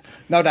about it. Yeah.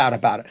 No doubt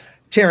about it.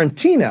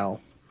 Tarantino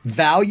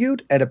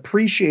valued and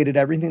appreciated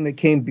everything that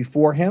came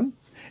before him,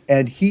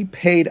 and he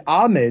paid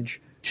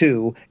homage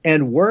to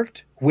and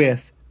worked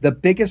with the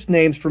biggest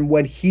names from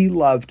when he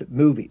loved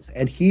movies.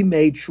 And he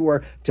made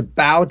sure to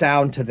bow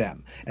down to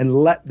them and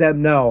let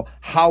them know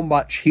how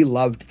much he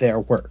loved their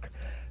work.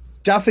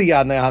 Duffy,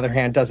 on the other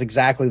hand, does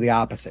exactly the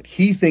opposite.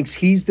 He thinks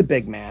he's the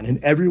big man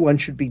and everyone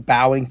should be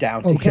bowing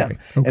down to him.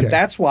 And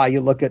that's why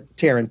you look at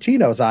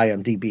Tarantino's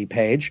IMDb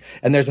page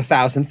and there's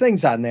 1,000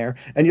 things on there.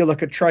 And you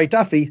look at Troy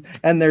Duffy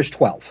and there's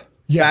 12.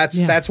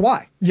 That's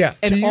why. Yeah.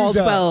 And all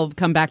 12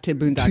 come back to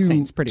Boondock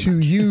Saints pretty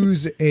much. To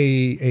use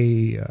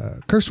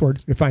a curse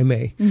word, if I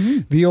may,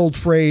 the old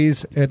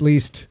phrase, at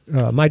least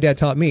my dad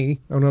taught me,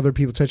 when other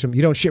people touch them,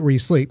 you don't shit where you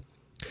sleep.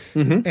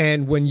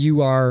 And when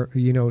you are,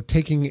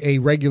 taking a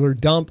regular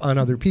dump on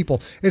other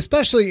people,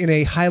 especially in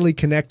a highly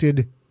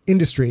connected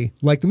industry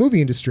like the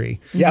movie industry,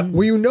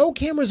 where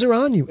cameras are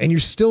on you and you're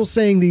still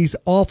saying these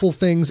awful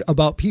things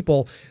about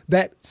people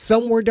that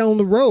somewhere down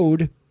the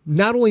road,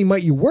 not only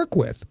might you work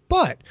with,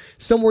 but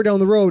somewhere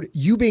down the road,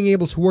 you being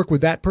able to work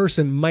with that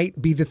person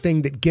might be the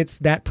thing that gets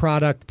that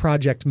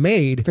project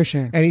made. For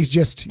sure. And he's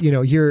just,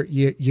 you're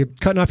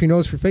cutting off your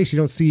nose for face. You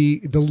don't see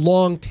the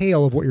long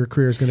tail of what your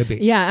career is going to be.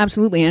 Yeah,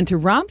 absolutely. And to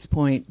Rob's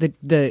point,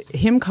 the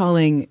him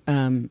calling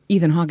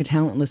Ethan Hawke a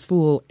talentless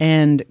fool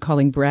and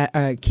calling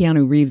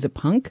Keanu Reeves a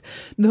punk,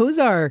 those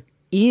are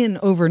in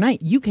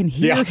Overnight. You can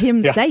hear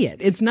him say it.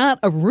 It's not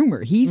a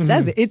rumor. He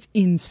says it. It's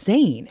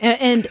insane.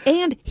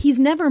 And he's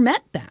never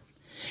met them.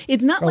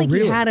 It's not like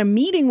he had a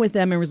meeting with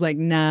them and was like,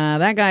 nah,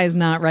 that guy's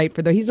not right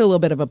for he's a little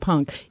bit of a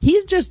punk.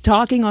 He's just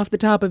talking off the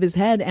top of his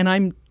head, and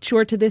I'm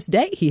sure to this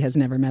day he has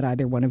never met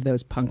either one of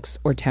those punks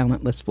or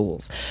talentless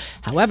fools.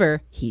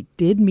 However, he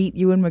did meet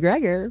Ewan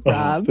McGregor,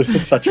 Rob. This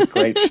is such a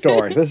great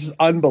story. This is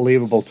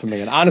unbelievable to me.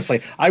 And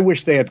honestly, I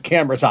wish they had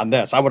cameras on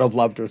this. I would have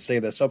loved to see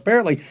this. So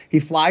apparently he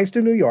flies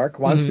to New York,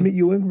 wants to meet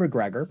Ewan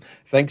McGregor,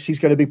 thinks he's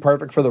going to be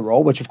perfect for the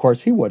role, which of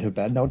course he would have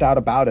been, no doubt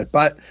about it.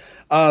 But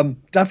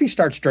Duffy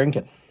starts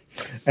drinking.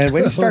 And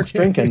when he starts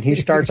drinking, he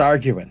starts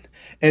arguing.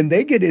 And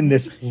they get in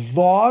this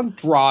long,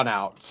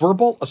 drawn-out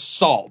verbal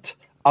assault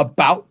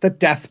about the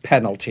death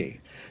penalty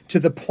to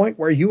the point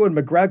where Ewan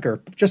McGregor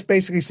just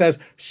basically says,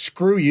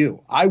 screw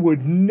you. I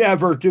would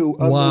never do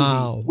a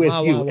movie with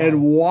you,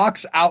 and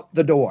walks out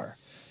the door.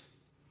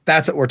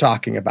 That's what we're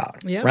talking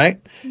about,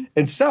 right?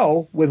 And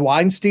so, with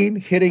Weinstein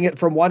hitting it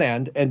from one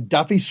end and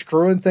Duffy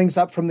screwing things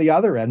up from the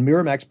other end,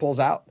 Miramax pulls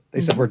out. They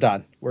said, we're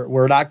done.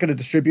 We're not going to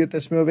distribute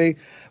this movie.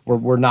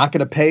 We're not going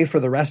to pay for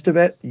the rest of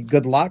it.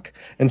 Good luck.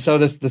 And so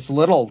this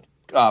little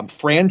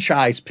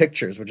Franchise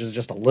Pictures, which is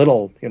just a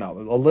little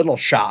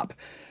shop,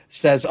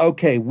 says,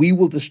 okay, we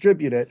will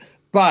distribute it,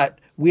 but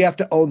we have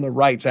to own the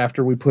rights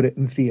after we put it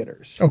in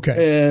theaters.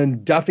 Okay.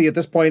 And Duffy at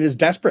this point is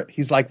desperate.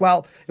 He's like,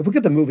 well, if we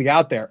get the movie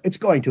out there, it's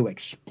going to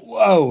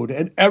explode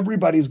and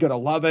everybody's going to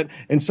love it.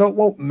 And so it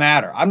won't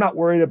matter. I'm not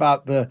worried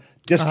about the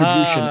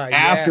distribution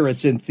after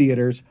it's in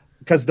theaters,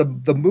 because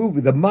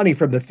the money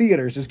from the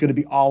theaters is going to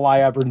be all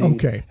I ever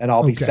need, and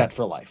I'll be set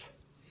for life.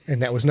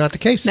 And that was not the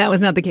case. That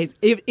was not the case.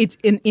 It's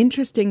an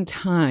interesting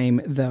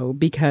time, though,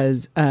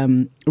 because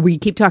we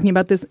keep talking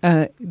about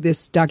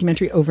this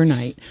documentary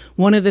Overnight.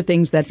 One of the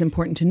things that's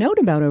important to note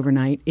about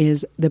Overnight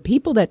is the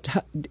people that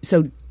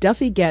so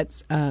Duffy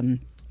gets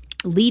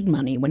lead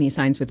money when he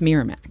signs with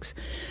Miramax.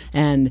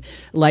 And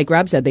like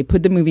Rob said, they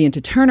put the movie into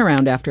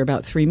turnaround after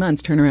about 3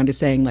 months. Turnaround is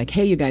saying like,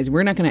 hey, you guys,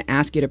 we're not going to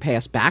ask you to pay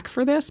us back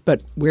for this,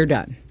 but we're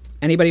done.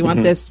 Anybody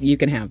want this? You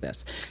can have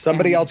this.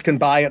 Somebody else can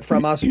buy it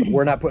from us, but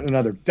we're not putting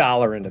another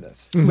dollar into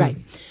this. Right.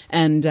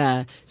 And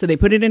so they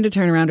put it into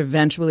turnaround.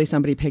 Eventually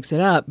somebody picks it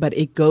up, but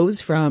it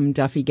goes from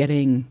Duffy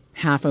getting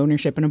half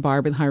ownership in a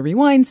bar with Harvey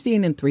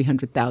Weinstein and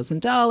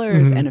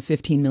 $300,000 and a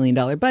 $15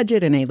 million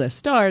budget and A-list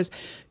stars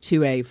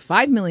to a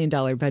 $5 million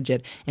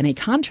budget and a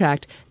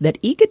contract that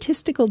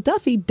egotistical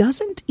Duffy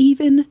doesn't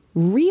even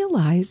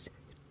realize.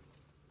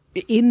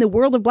 In the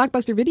world of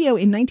Blockbuster Video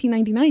in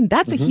 1999,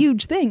 that's a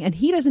huge thing. And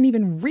he doesn't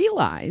even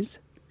realize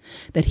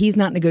that he's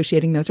not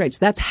negotiating those rights.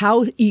 That's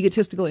how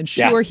egotistical and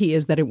sure he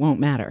is that it won't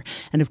matter.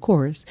 And of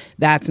course,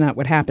 that's not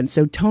what happens.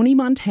 So Tony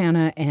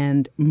Montana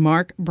and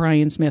Mark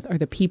Bryan Smith are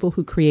the people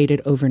who created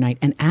Overnight.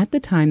 And at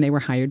the time, they were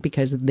hired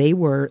because they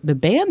were the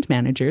band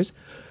managers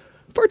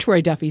for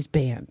Troy Duffy's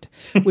band,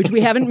 which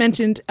we haven't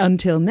mentioned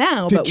until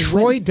now. Did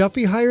Troy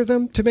Duffy hire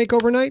them to make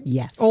Overnight?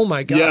 Yes. Oh,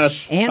 my God.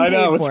 Yes, and I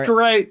know. It's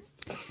great.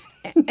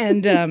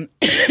 And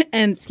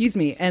excuse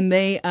me, and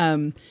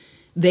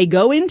they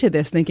go into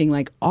this thinking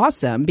like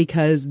awesome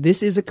because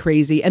this is a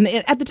crazy. And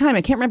at the time,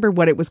 I can't remember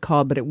what it was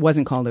called, but it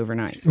wasn't called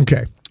Overnight.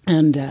 Okay.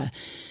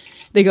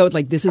 They go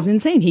like, this is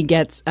insane. He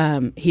gets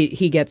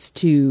he gets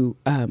to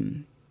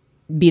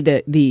be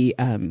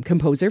the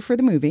composer for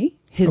the movie.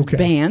 His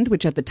band,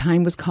 which at the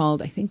time was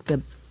called, I think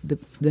the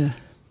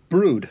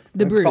Brood.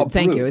 The Brood.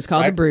 Thank you. It's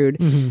called The Brood.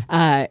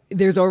 Mm-hmm.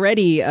 There's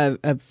already a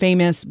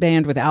famous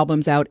band with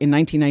albums out in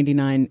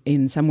 1999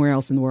 in somewhere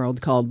else in the world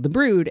called The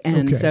Brood.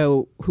 And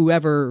so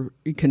whoever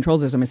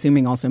controls this, I'm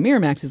assuming also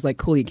Miramax, is like,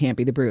 cool, you can't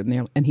be The Brood.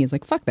 And he's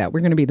like, fuck that.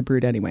 We're going to be The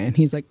Brood anyway. And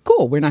he's like,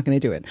 cool, we're not going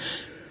to do it.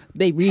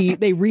 They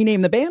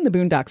renamed the band the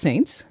Boondock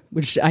Saints,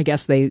 which I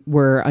guess they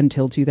were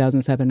until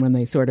 2007 when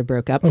they sort of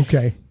broke up.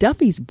 Okay.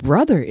 Duffy's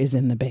brother is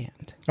in the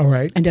band. All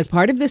right. And as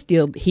part of this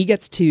deal, he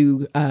gets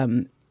to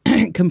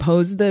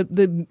compose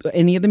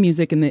any of the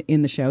music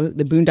in the show.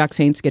 The Boondock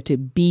Saints get to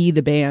be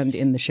the band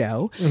in the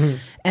show,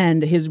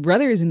 and his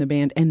brother is in the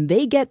band, and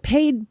they get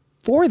paid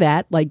for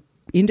that, like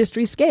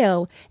industry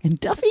scale. And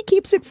Duffy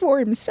keeps it for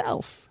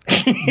himself.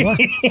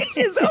 It's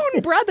his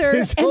own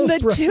brother,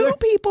 two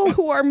people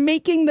who are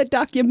making the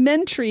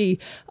documentary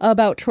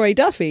about Troy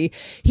Duffy,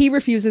 he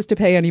refuses to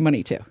pay any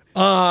money to.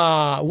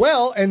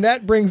 Well, and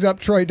that brings up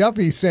Troy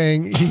Duffy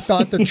saying he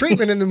thought the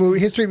treatment in the movie,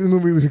 his treatment in the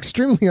movie was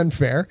extremely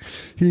unfair.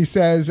 He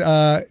says,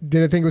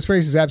 did I think it was fair?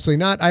 He says, absolutely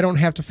not. I don't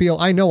have to feel,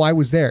 I know I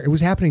was there. It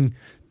was happening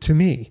to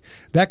me.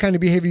 That kind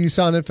of behavior you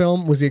saw in the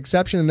film was the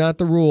exception and not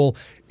the rule.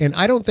 And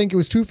I don't think it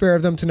was too fair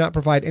of them to not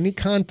provide any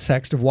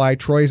context of why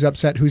Troy's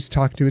upset, who's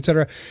talking to,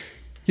 etc.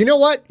 You know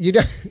what? You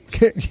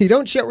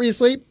don't shit where you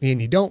sleep, and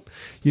you don't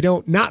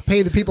not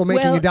pay the people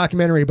making a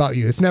documentary about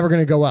you. It's never going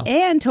to go well.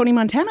 And Tony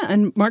Montana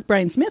and Mark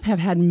Bryan Smith have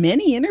had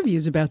many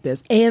interviews about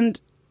this and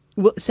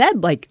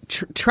said, like,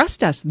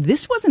 trust us,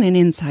 this wasn't an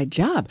inside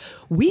job.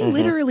 We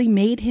literally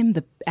made him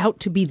out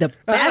to be the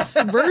best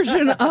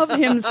version of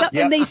himself.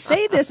 Yep. And they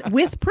say this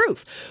with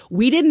proof.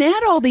 We didn't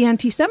add all the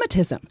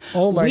anti-Semitism.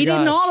 Oh my God. We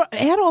didn't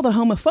add all the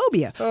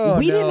homophobia.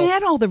 Didn't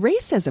add all the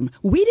racism.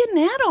 We didn't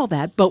add all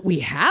that, but we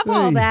have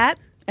all that.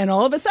 And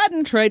all of a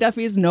sudden, Troy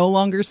Duffy is no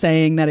longer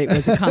saying that it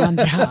was a con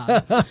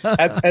job.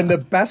 And the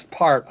best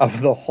part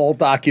of the whole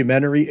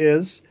documentary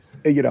is,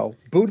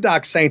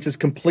 Boondock Saints is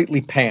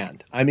completely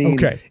panned. I mean,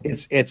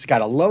 it's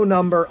got a low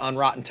number on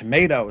Rotten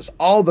Tomatoes.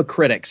 All the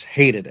critics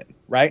hated it,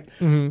 right?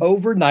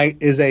 Overnight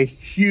is a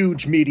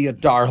huge media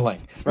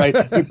darling, right?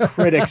 The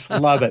critics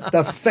love it.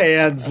 The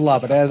fans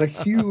love it. It has a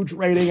huge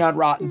rating on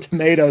Rotten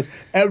Tomatoes.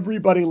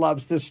 Everybody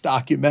loves this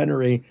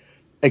documentary.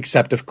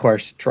 Except, of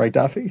course, Troy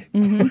Duffy.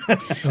 And,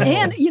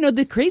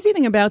 the crazy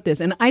thing about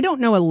this, and I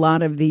don't know a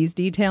lot of these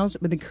details,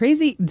 but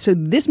so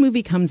this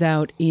movie comes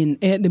out the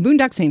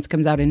Boondock Saints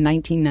comes out in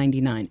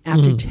 1999,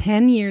 after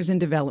 10 years in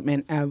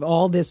development of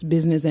all this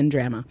business and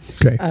drama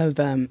of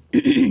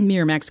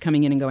Miramax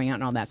coming in and going out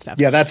and all that stuff.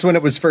 Yeah, that's when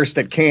it was first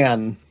at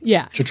Cannes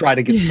to try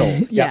to get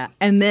sold. Yeah,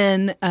 and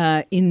then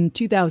in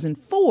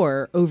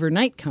 2004,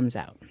 Overnight comes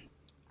out.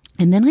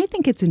 And then I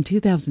think it's in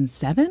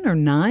 2007 or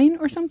 9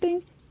 or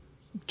something.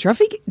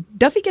 Duffy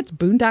gets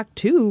Boondock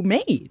 2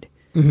 made.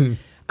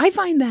 I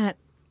find that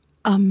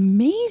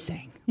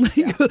amazing.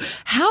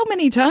 How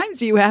many times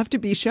do you have to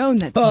be shown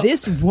that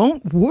this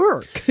won't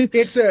work?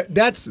 That's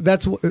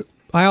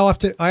I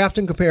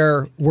often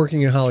compare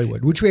working in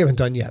Hollywood, which we haven't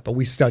done yet, but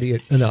we study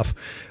it enough,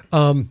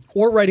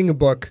 or writing a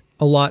book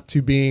a lot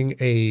to being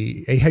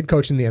a head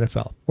coach in the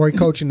NFL or a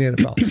coach in the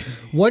NFL.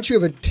 Once you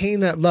have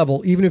attained that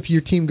level, even if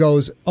your team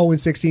goes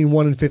 0-16,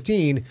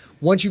 1-15,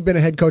 once you've been a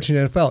head coach in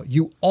the NFL,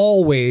 you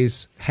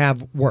always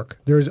have work.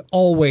 There's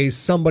always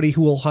somebody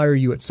who will hire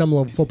you at some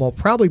level of football,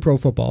 probably pro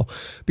football,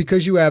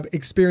 because you have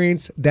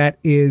experience that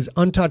is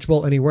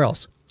untouchable anywhere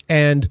else.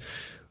 And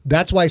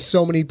that's why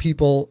so many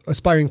people,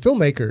 aspiring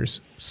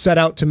filmmakers, set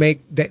out to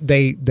make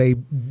they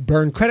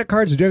burn credit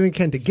cards or do everything they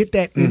can to get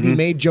that indie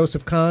made.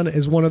 Joseph Kahn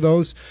is one of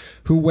those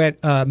who went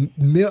over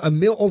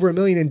 $1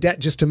 million in debt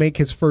just to make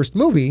his first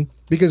movie.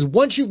 Because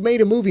once you've made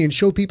a movie and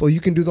show people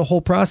you can do the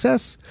whole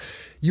process,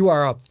 you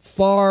are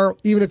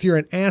even if you're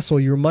an asshole,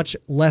 you're much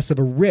less of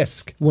a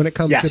risk when it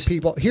comes to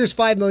people. Here's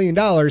 $5 million.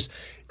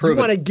 You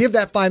want to give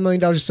that $5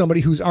 million to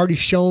somebody who's already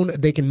shown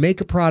they can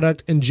make a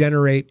product and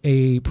generate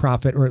a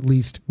profit or at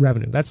least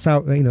revenue. That's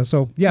how,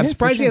 so I'm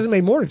surprised he hasn't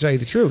made more, to tell you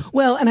the truth.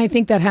 Well, and I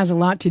think that has a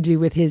lot to do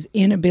with his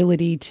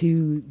inability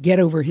to get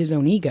over his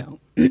own ego.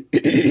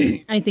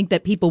 I think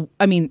that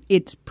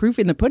it's proof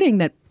in the pudding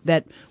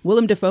that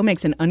Willem Dafoe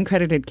makes an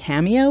uncredited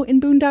cameo in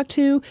Boondock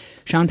 2.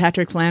 Sean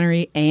Patrick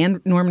Flanery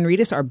and Norman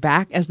Reedus are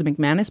back as the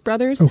McManus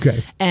brothers.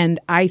 Okay. And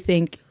I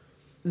think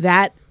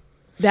that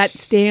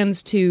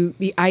stands to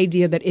the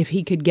idea that if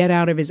he could get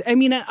out of his...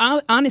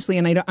 honestly,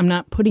 and I'm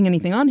not putting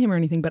anything on him or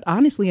anything, but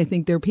honestly, I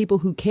think there are people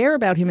who care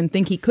about him and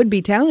think he could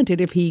be talented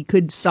if he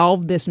could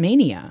solve this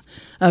mania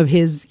of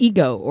his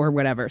ego or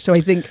whatever. So I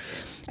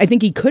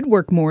think he could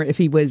work more if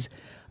he was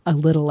a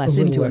little less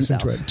into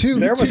himself.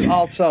 There was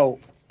also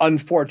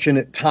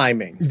unfortunate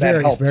timing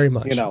that helped very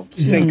much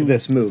sink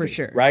this movie. For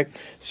sure. Right?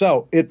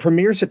 So it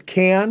premieres at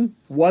Cannes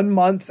 1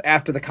 month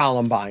after the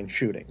Columbine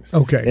shootings.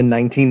 Okay. In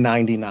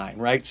 1999,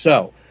 right?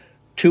 So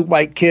 2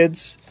 white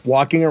kids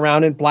walking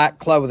around in black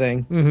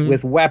clothing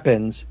with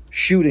weapons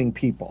shooting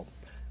people.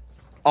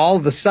 All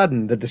of a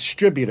sudden, the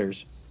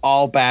distributors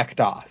all backed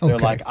off. They're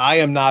Okay. like, I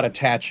am not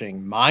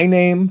attaching my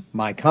name,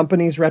 my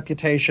company's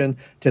reputation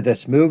to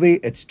this movie.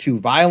 It's too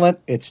violent.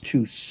 It's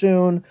too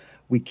soon.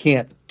 We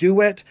can't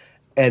do it.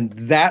 And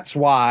that's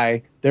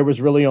why there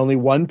was really only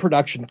one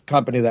production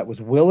company that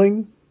was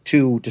willing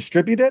to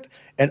distribute it,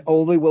 and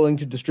only willing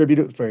to distribute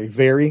it for a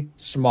very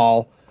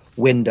small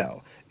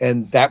window.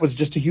 And that was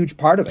just a huge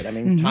part of it. I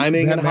mean,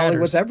 timing That in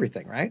Hollywood's matters.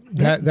 everything, right?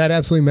 That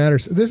absolutely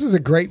matters. This is a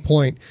great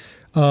point.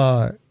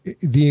 I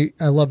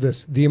love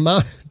this. The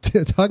amount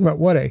talking about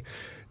what a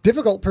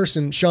difficult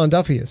person Sean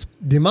Duffy is.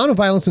 The amount of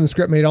violence in the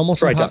script made it almost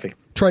Troy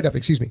Duffy,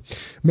 excuse me,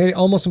 made it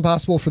almost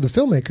impossible for the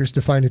filmmakers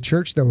to find a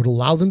church that would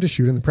allow them to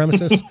shoot in the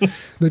premises.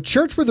 The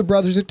church where the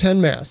brothers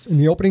attend mass in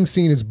the opening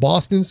scene is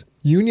Boston's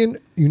Union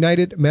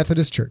United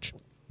Methodist Church.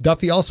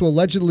 Duffy also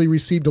allegedly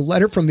received a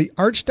letter from the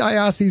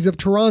Archdiocese of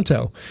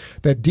Toronto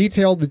that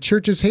detailed the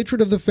church's hatred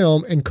of the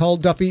film and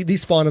called Duffy the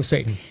spawn of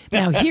Satan.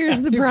 Now,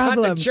 here's the You got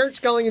problem. the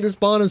church calling you the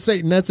spawn of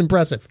Satan. That's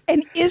impressive.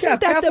 And isn't Yeah, that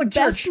the Catholic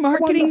best Church. I want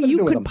marketing nothing to you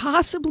do with could them.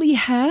 possibly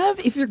have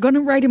if you're going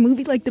to write a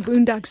movie like The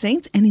Boondock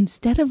Saints and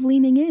instead of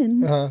leaning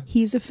in,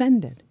 he's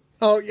offended?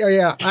 Oh,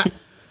 yeah.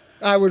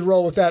 I would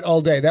roll with that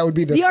all day. That would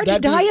be The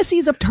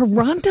Archdiocese of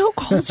Toronto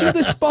calls you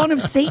the spawn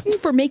of Satan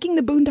for making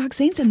The Boondock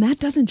Saints, and that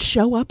doesn't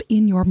show up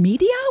in your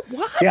media?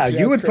 What? Yeah,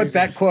 you would crazy. put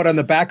that quote on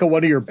the back of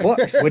one of your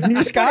books, wouldn't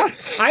you, Scott?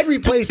 I'd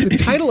replace the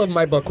title of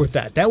my book with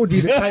that. That would be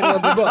the title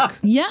of the book.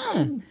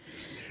 Yeah.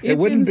 It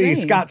wouldn't be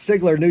insane. Scott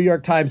Sigler, New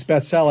York Times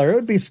bestseller. It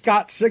would be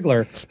Scott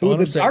Sigler, who of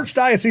the Satan.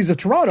 Archdiocese of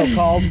Toronto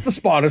called the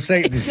spawn of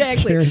Satan.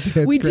 Exactly.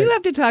 That's We do great.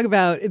 have to talk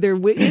about, there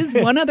is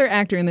one other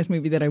actor in this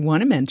movie that I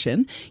want to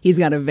mention. He's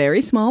got a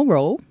very small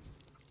role.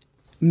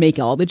 Make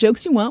all the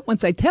jokes you want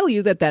once I tell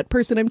you that that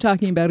person I'm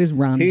talking about is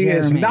Ron He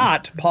is Jeremy.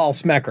 not Paul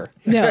Smecker.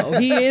 No,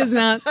 he is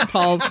not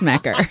Paul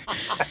Smecker.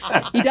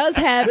 He does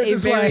have This a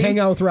is why I very... hang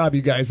out with Rob,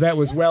 you guys. That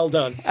was well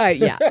done.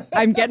 Yeah,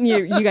 I'm getting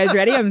you guys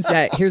ready? I'm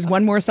set. Here's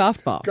one more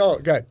softball. Go,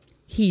 good.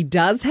 He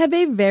does have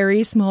a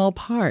very small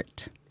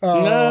part.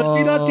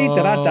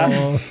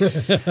 Da-dee-da-dee-da-da.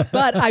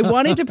 But I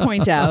wanted to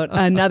point out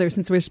another,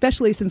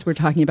 especially since we're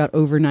talking about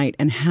Overnight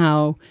and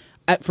how,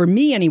 for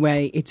me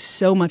anyway, it's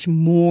so much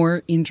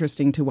more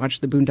interesting to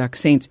watch The Boondock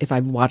Saints if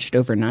I've watched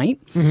Overnight.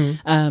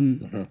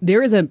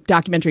 There is a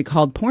documentary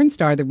called Porn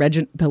Star,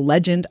 The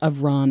Legend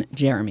of Ron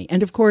Jeremy.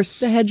 And of course,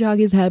 the Hedgehog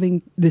is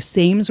having the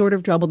same sort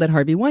of trouble that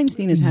Harvey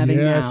Weinstein is having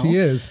now. Yes, he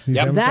is. He's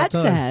having a That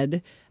tough time.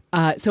 said,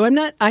 so I'm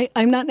not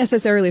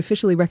necessarily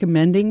officially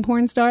recommending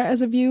Porn Star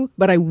as a view,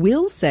 but I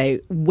will say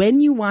when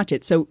you watch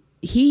it, so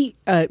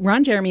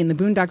Ron Jeremy in The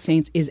Boondock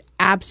Saints is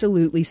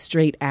absolutely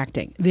straight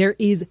acting. There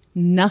is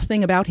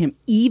nothing about him,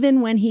 even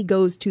when he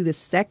goes to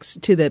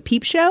the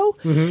peep show.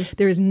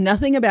 There is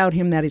nothing about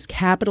him that is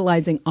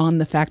capitalizing on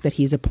the fact that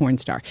he's a porn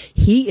star.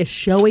 He is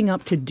showing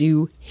up to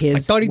do his. I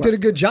thought he did a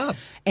good job.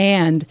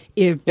 And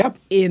if Yep.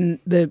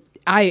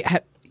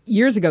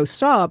 years ago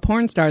saw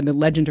Porn Star, The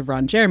Legend of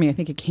Ron Jeremy, I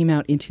think it came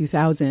out in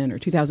 2000 or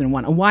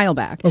 2001, a while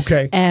back.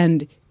 Okay.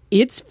 And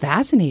it's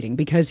fascinating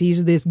because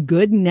he's this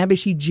good,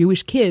 nebbishy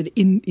Jewish kid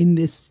in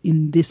this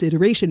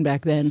iteration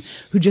back then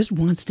who just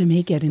wants to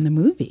make it in the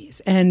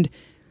movies and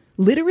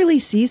literally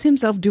sees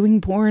himself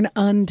doing porn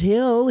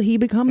until he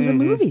becomes a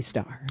movie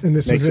star. And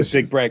this Makes was his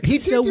big break. He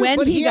did So when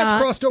but he he has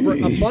got- crossed over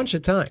a bunch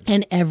of times.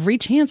 And every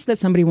chance that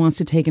somebody wants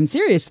to take him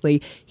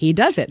seriously, he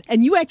does it.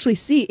 And you actually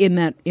see in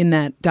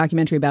that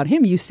documentary about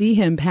him, you see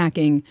him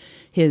packing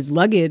his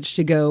luggage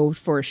to go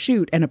for a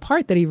shoot and a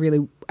part that he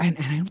really, and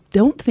I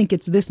don't think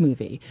it's this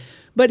movie,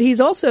 but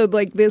he's also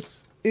like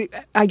this,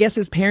 I guess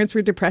his parents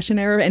were Depression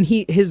era, and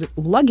his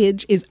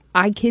luggage is,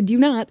 I kid you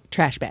not,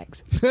 trash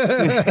bags.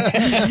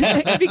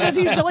 Because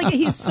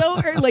he's so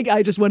like,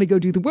 I just want to go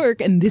do the work,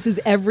 and this is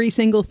every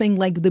single thing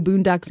like the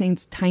Boondock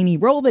Saints tiny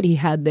role that he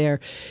had there.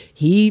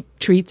 He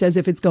treats as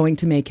if it's going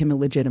to make him a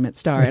legitimate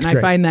star, That's and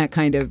great. I find that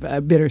kind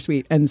of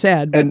bittersweet and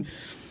sad. But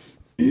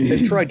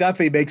And Troy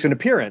Duffy makes an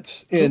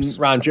appearance in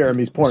Ron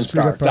Jeremy's Porn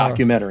Screwed Star up,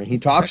 documentary. He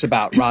talks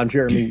about Ron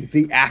Jeremy,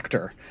 the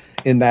actor,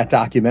 in that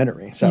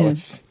documentary. So Yeah.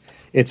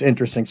 it's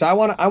interesting. So I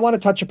want to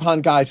touch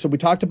upon, guys. So we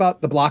talked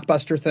about the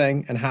Blockbuster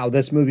thing and how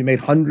this movie made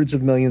hundreds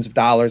of millions of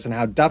dollars and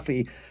how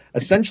Duffy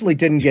essentially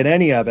didn't get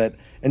any of it.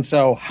 And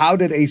so how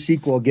did a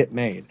sequel get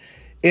made?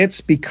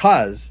 It's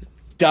because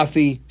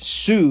Duffy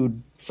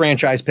sued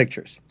Franchise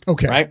Pictures.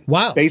 Okay. Right?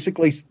 Wow.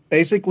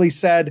 Basically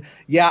said,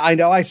 yeah, I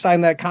know I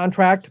signed that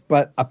contract,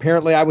 but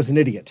apparently I was an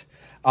idiot.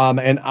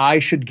 And I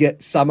should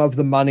get some of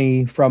the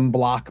money from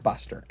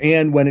Blockbuster.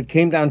 And when it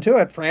came down to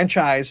it,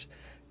 Franchise,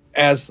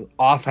 as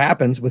oft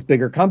happens with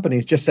bigger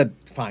companies, just said,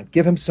 fine,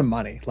 give him some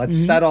money. Let's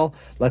settle.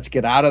 Let's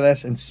get out of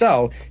this. And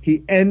so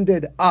he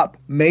ended up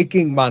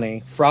making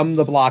money from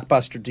the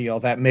Blockbuster deal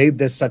that made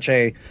this such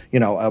a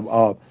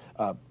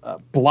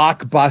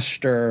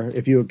blockbuster,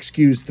 if you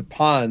excuse the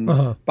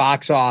pun,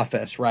 box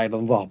office, right?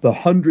 The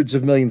hundreds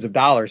of millions of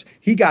dollars.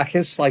 He got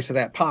his slice of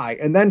that pie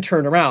and then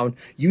turned around,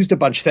 used a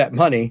bunch of that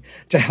money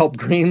to help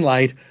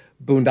greenlight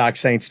Boondock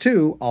Saints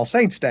 2, All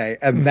Saints Day,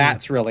 and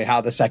that's really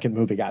how the second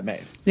movie got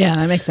made. Yeah,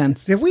 that makes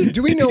sense. Do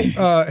we know,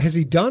 has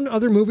he done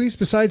other movies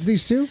besides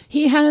these two?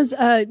 He has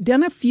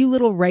done a few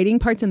little writing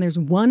parts, and there's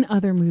one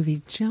other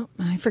movie.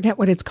 I forget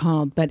what it's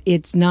called, but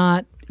it's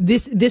not.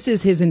 This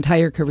is his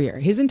entire career.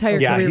 His entire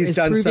career he's is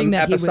done proving some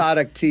that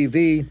episodic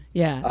TV.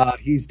 Yeah.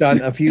 He's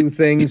done a few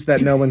things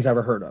that no one's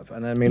ever heard of,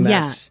 and I mean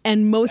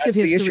and most of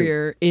his the issue.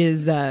 career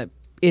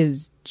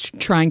is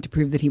trying to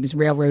prove that he was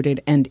railroaded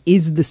and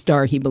is the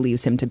star he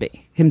believes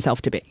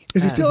himself to be.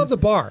 Does he still have the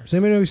bar? Does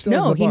anybody know he still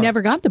has No, the he bar?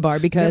 never got the bar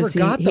because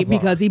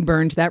because he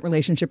burned that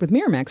relationship with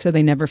Miramax, so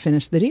they never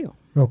finished the deal.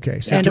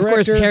 Okay, so And of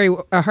course,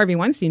 director- Harvey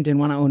Weinstein didn't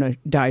want to own a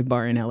dive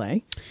bar in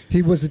L.A.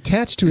 He was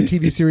attached to a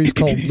TV series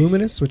called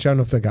Luminous, which I don't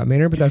know if that got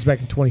made, but that was back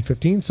in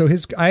 2015. So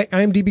his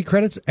IMDb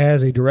credits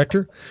as a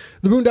director,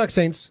 The Boondock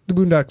Saints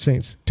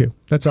 2.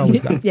 That's all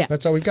we've got. Yeah.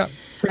 That's all we've got.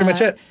 Pretty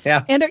much it.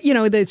 Yeah. And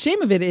the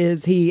shame of it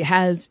is he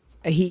had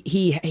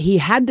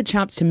the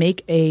chops to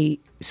make a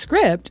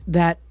script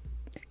that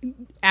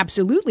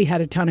absolutely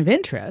had a ton of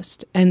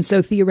interest, and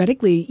so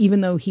theoretically,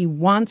 even though he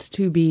wants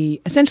to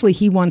be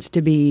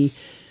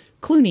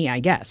Clooney, I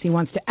guess he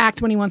wants to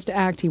act when he wants to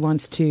act, he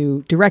wants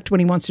to direct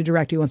when he wants to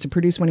direct, he wants to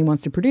produce when he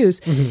wants to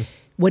produce.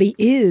 What he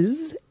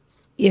is,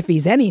 if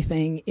he's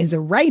anything, is a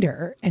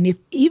writer, and if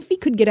he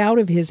could get out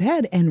of his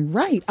head and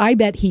write, I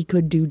bet he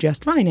could do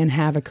just fine and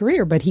have a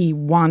career. But he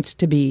wants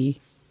to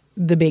be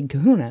the big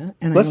kahuna,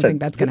 and I don't think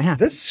that's going to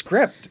happen. This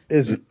script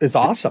is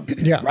awesome.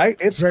 Yeah, right.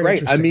 It's very great.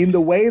 I interesting. mean,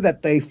 the way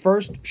that they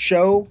first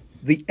show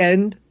the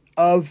end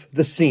of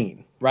the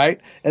scene, right,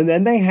 and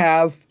then they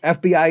have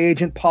FBI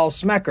agent Paul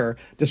Smecker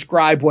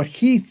describe what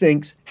he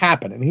thinks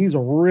happened, and he's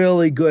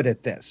really good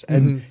at this,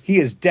 and he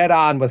is dead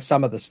on with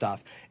some of the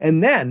stuff.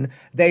 And then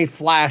they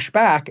flash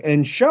back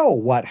and show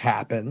what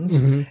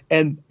happens,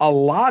 and a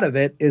lot of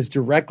it is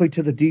directly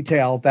to the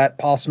detail that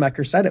Paul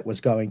Smecker said it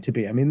was going to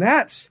be. I mean,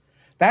 that's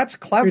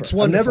clever. It's I've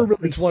wonderful. never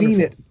really It's seen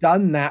wonderful. it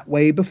done that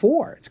way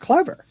before. It's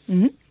clever.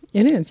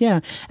 It is, yeah.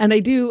 And I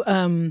do,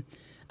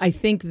 I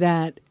think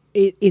that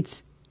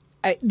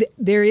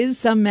there is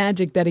some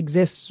magic that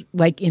exists,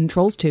 like in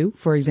Trolls 2,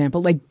 for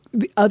example, like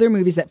the other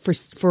movies that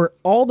for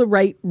all the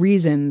right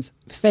reasons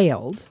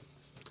failed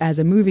as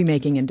a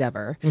movie-making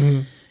endeavor,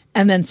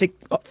 and then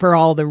for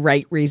all the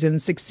right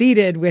reasons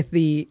succeeded with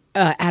the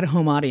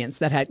at-home audience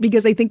that had,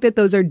 because I think that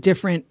those are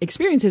different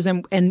experiences.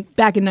 And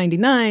back in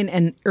 99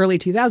 and early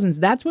 2000s,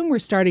 that's when we're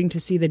starting to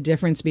see the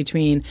difference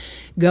between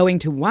going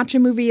to watch a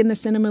movie in the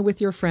cinema with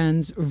your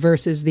friends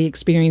versus the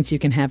experience you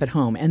can have at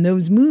home. And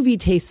those movie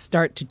tastes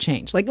start to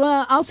change. Like,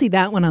 well, I'll see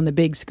that one on the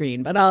big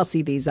screen, but I'll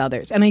see these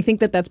others. And I think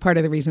that that's part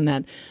of the reason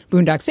that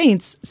Boondock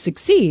Saints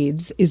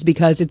succeeds, is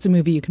because it's a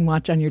movie you can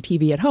watch on your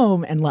TV at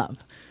home and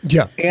love.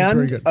 Yeah, it's very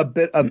And good.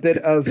 a bit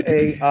of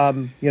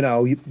a,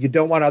 you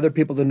don't want other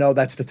people to know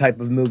that's the type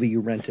of movie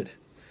you rented.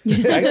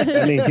 Right?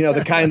 I mean,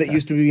 the kind that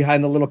used to be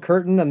behind the little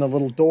curtain and the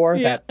little door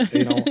that,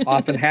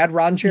 often had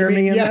Ron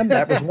Jeremy in them.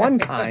 That was one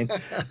kind.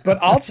 But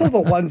also the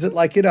ones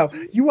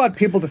that, you want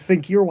people to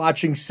think you're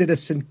watching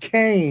Citizen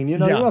Kane. You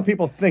want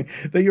people to think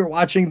that you're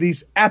watching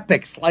these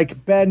epics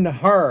like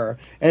Ben-Hur.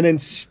 And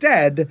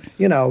instead,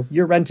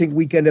 you're renting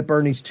Weekend at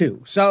Bernie's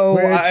too. So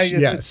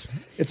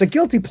it's a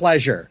guilty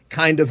pleasure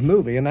kind of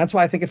movie. And that's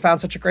why I think it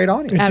found such a great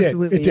audience.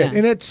 Absolutely, It did. yeah.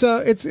 And it's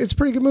a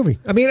pretty good movie.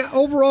 I mean,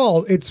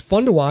 overall, it's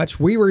fun to watch.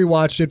 We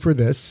rewatched it for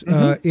this.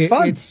 It's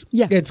fun.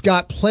 It's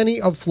got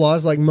plenty of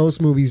flaws, like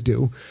most movies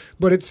do,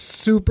 but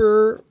it's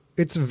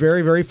a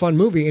very, very fun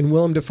movie. And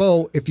Willem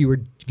Dafoe, if you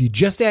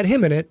just add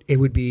him in it, it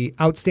would be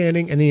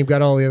outstanding. And then you've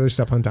got all the other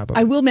stuff on top of it.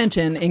 I will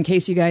mention, in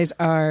case you guys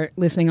are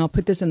listening, I'll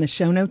put this in the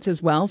show notes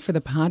as well for the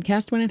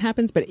podcast when it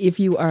happens. But if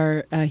you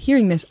are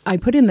hearing this, I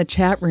put in the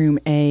chat room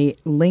a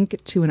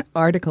link to an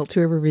article,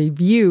 to a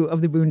review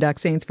of the Boondock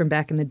Saints from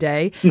back in the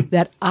day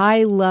that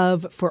I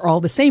love for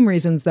all the same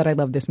reasons that I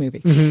love this movie.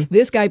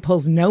 This guy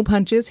pulls no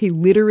punches. He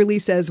literally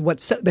says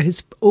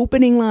his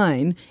opening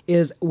line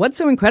is, "What's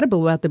so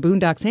incredible about the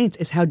Boondock Saints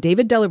is how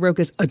David Della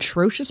Rocca's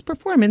atrocious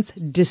performance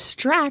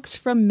distracts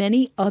from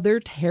many other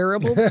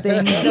terrible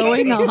things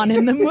going on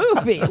in the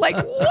movie." Like,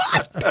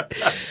 what?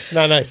 It's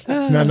not nice.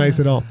 It's not nice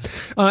at all.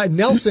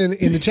 Nelson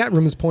in the chat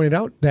room has pointed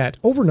out that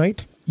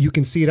overnight you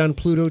can see it on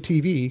Pluto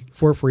TV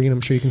for free, and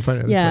I'm sure you can find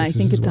it. Yeah, I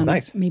think it's on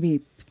Nice.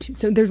 maybe.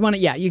 So there's one.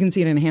 Yeah, you can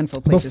see it in a handful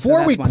of places.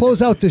 Before we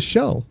close out this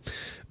show,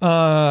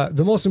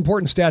 the most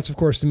important stats, of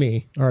course, to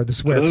me are the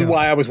swear This is count.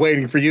 why I was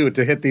waiting for you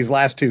to hit these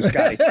last two,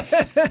 Scotty.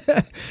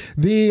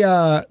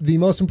 The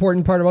most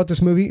important part about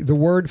this movie, the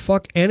word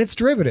fuck and its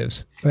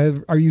derivatives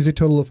are used a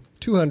total of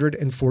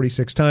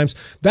 246 times.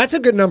 That's a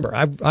good number.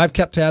 I've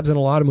kept tabs in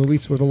a lot of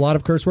movies with a lot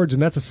of curse words,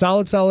 and that's a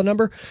solid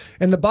number.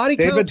 And the body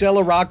David count...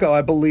 Della Rocca,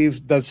 I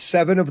believe, does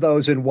 7 of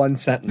those in one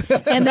sentence.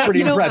 That's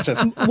pretty impressive.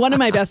 One of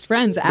my best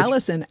friends,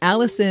 Allison,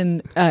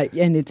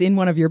 and it's in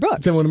one of your books.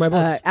 It's in one of my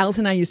books.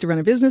 Allison and I used to run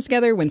a business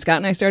together when Scott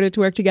and I started to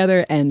work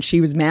together, and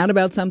she was mad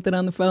about something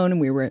on the phone, and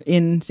we were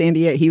in San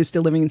Diego. He was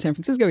still living in San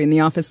Francisco, in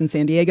the office in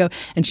San Diego,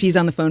 and she's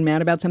on the phone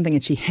mad about something,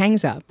 and she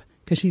hangs up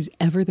because she's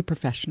ever the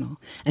professional.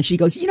 And she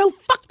goes,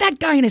 fuck that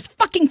guy and his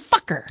fucking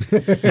fucker.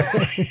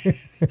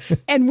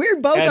 And we're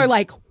both are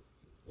like,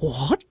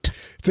 what?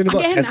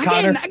 Again. As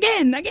Connor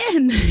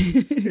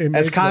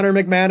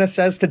McManus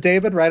says to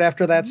David right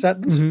after that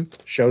sentence,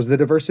 shows the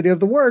diversity of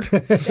the word.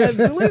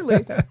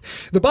 Absolutely.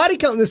 The body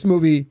count in this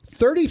movie,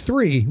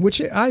 33,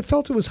 which I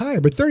felt it was higher,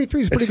 but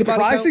 33 is pretty good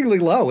body count. Surprisingly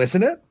low,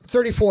 isn't it?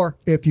 34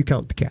 if you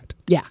count the cat.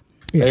 Yeah.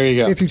 Yeah. There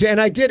you go. And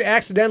I did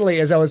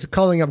accidentally, as I was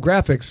calling up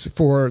graphics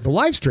for the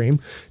live stream,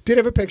 did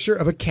have a picture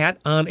of a cat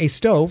on a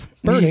stove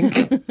burning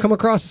come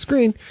across the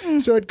screen.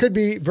 So it could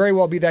very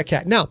well be that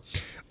cat. Now,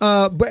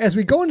 but as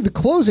we go into the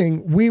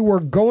closing, we were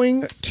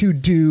going to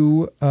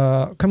do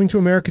Coming to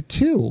America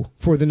 2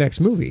 for the next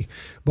movie.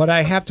 But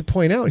I have to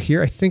point out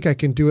here, I think I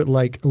can do it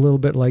like a little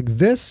bit like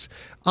this.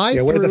 Where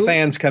did the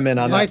fans come in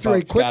on that? I threw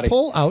a quick Scotty?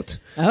 poll out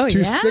to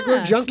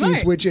Sigler Junkies,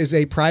 smart. which is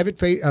a private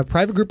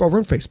group over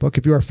on Facebook.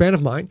 If you are a fan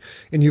of mine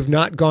and you've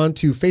not gone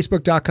to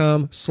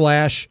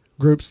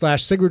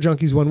facebook.com/group/Sigler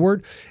Junkies, one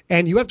word,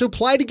 and you have to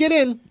apply to get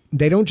in.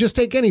 They don't just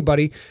take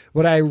anybody.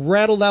 What I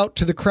rattled out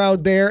to the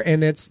crowd there,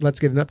 and let's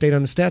get an update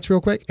on the stats real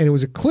quick. And it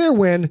was a clear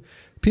win.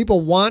 People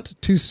want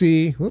to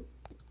see,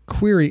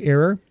 query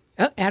error.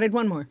 Oh, added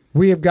one more.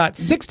 We have got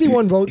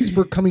 61 votes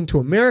for Coming to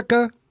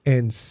America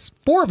and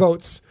 4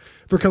 votes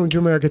for Coming to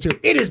America 2.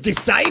 It is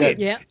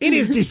decided. Yeah. It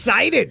is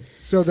decided.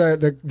 So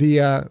the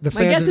fans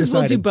My guess is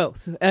we'll do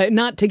decided. both.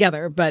 Not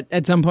together, but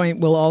at some point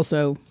we'll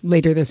also,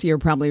 later this year,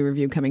 probably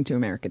review Coming to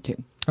America 2.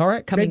 All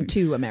right. Coming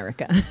to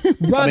America.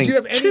 Rob, do you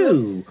have any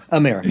to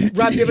America?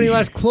 Rob, do you have any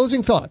last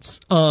closing thoughts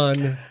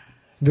on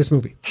this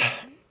movie?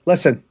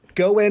 Listen,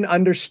 go in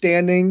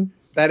understanding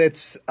that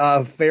it's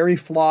a very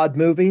flawed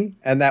movie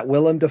and that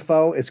Willem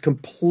Dafoe is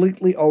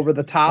completely over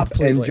the top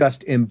and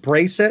just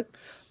embrace it,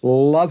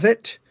 love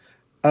it,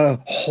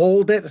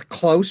 hold it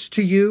close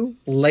to you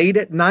late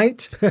at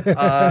night,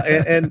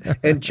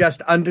 and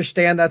just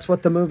understand that's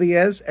what the movie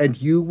is, and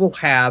you will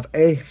have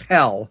a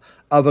hell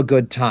of a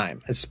good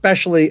time,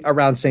 especially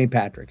around St.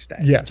 Patrick's Day.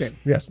 Yes,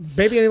 yes.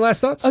 Baby, any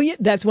last thoughts? Oh, yeah.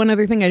 That's one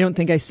other thing I don't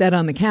think I said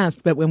on the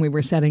cast, but when we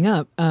were setting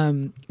up,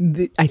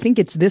 I think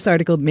it's this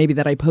article maybe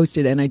that I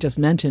posted and I just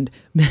mentioned.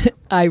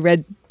 I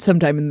read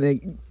sometime in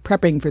the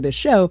prepping for this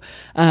show,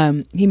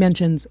 he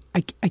mentions,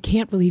 I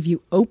can't believe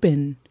you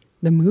open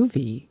the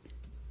movie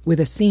with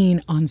a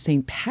scene on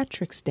St.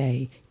 Patrick's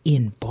Day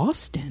in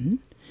Boston,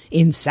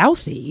 in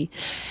Southie,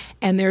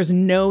 and there's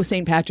no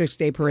St. Patrick's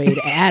Day parade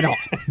at all.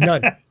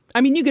 None. I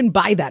mean, you can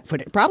buy that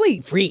footage, probably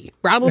free.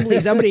 Probably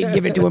somebody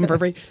give it to him for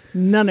free.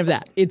 None of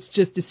that. It's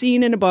just a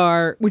scene in a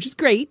bar, which is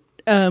great,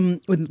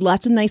 with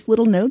lots of nice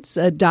little notes.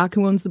 Doc,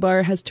 who owns the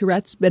bar, has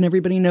Tourette's, and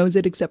everybody knows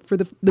it except for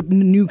the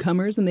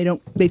newcomers, and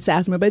they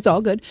sass him, but it's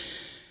all good.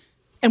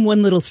 And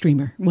one little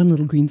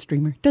green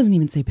streamer. Doesn't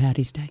even say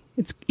Patty's Day.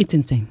 It's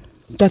insane.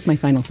 That's my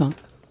final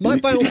thought. My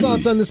final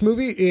thoughts on this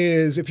movie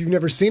is, if you've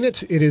never seen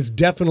it, it is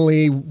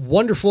definitely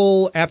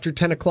wonderful after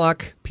 10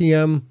 o'clock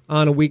p.m.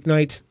 on a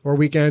weeknight or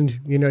weekend.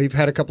 You know, you've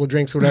had a couple of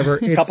drinks, whatever.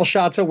 A couple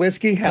shots of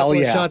whiskey, hell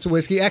yeah. Shots of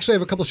whiskey. Actually, I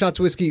have a couple shots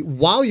of whiskey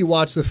while you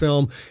watch the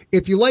film.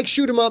 If you like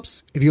shoot 'em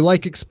ups, if you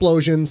like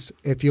explosions,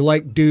 if you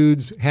like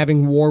dudes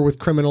having war with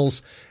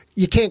criminals,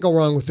 you can't go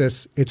wrong with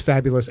this. It's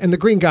fabulous. And the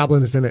Green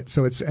Goblin is in it,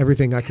 so it's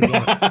everything I could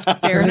want.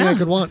 Fair enough. I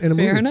could want in a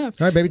movie. Fair enough.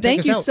 All right, baby,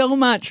 Thank you us out. so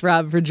much,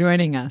 Rob, for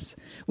joining us.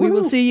 We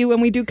will see you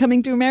when we do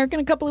Coming to America in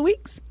a couple of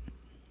weeks.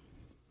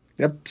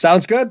 Yep,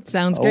 sounds good.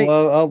 Sounds great.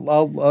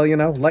 I'll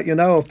let you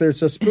know if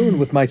there's a spoon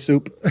with my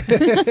soup.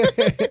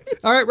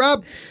 All right,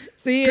 Rob.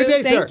 See you. Good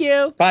day, Thank sir.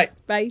 you. Bye.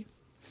 Bye.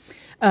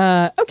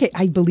 Okay,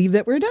 I believe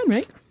that we're done,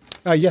 right?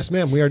 Yes,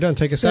 ma'am. We are done.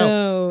 Take us out.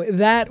 So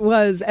that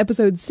was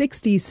episode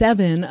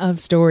 67 of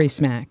Story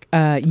Smack.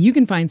 You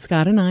can find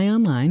Scott and I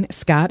online.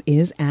 Scott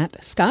is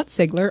at Scott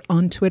Sigler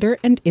on Twitter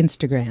and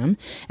Instagram.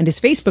 And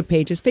his Facebook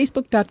page is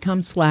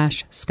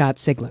facebook.com/Scott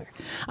Sigler.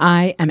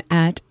 I am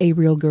at A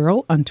Real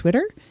Girl on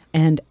Twitter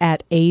and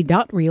at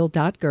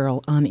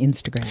a.real.girl on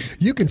Instagram.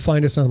 You can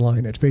find us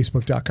online at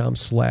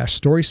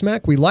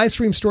facebook.com/StorySmack. We live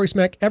stream Story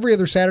Smack every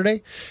other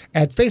Saturday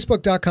at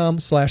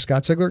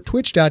facebook.com/Scott Sigler,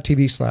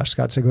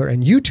 twitch.tv/Scott Sigler,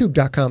 and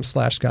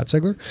youtube.com/Scott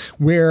Sigler,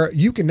 where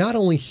you can not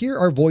only hear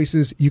our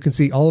voices, you can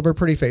see all of our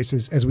pretty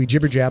faces as we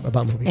jibber jab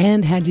about movies.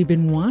 And had you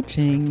been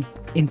watching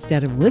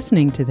instead of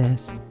listening to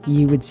this,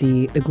 you would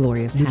see the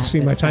glorious hat. You see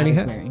that my Scott tiny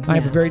is hat? wearing. I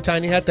have a Yeah. very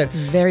tiny hat that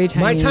Very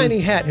tiny. My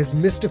tiny hat has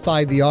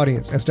mystified the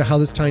audience as to how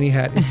this tiny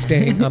hat is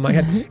staying on my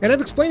head. And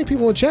I've explained to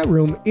people in the chat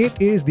room, it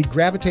is the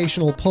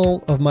gravitational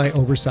pull of my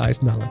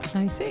oversized melon.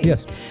 I see.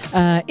 Yes.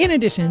 In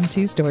addition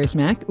to Story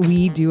Smack,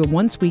 we do a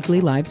once weekly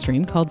live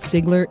stream called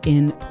Sigler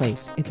in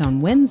Place. It's on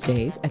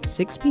Wednesdays at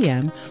 6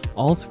 p.m.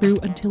 all through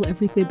until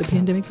everything the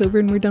pandemic's over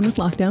and we're done with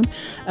lockdown.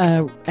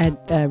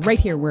 Right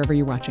here wherever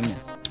you're watching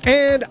this.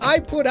 And I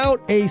put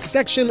out a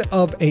section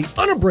of a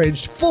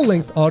unabridged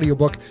full-length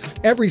audiobook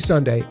every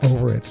Sunday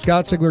over at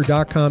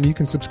scottsigler.com. You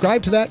can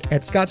subscribe to that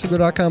at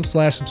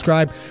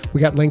scottsigler.com/subscribe. We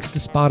got links to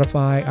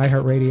Spotify,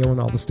 iHeartRadio, and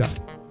all the stuff.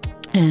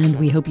 And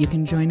we hope you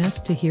can join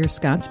us to hear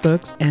Scott's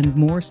books and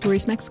more Story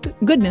Smack's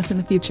goodness in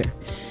the future.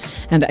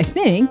 And I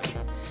think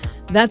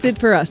That's it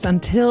for us.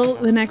 Until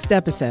the next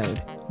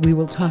episode, we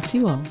will talk to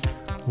you all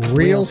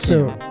real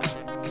soon.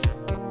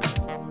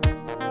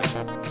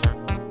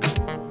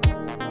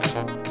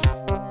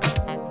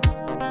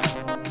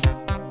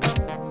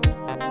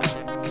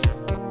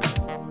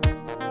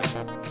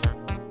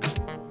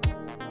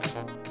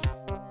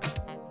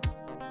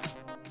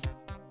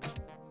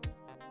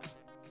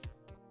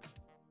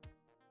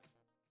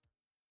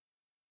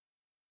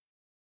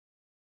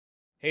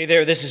 Hey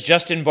there, this is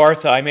Justin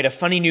Bartha. I made a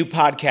funny new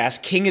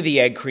podcast, King of the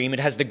Egg Cream. It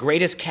has the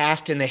greatest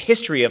cast in the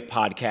history of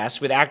podcasts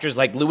with actors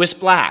like Louis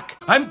Black.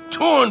 I'm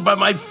torn by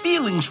my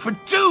feelings for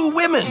two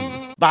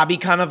women. Bobby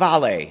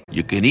Cannavale.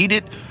 You can eat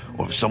it,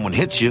 or if someone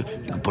hits you,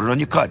 you can put it on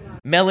your cut.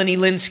 Melanie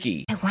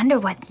Linsky. I wonder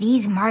what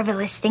these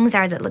marvelous things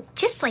are that look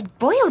just like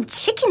boiled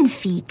chicken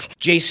feet.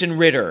 Jason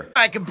Ritter.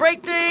 I can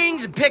break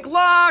things and pick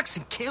locks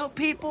and kill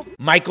people.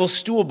 Michael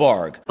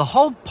Stuhlbarg. The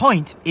whole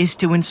point is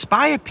to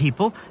inspire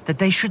people that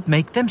they should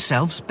make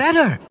themselves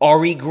better.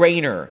 Ari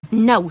Grainer.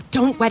 No,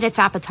 don't whet its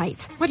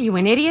appetite. What are you,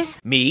 an idiot?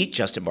 Me,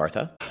 Justin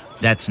Bartha.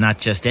 That's not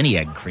just any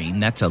egg cream,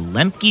 that's a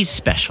Lemke's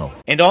special.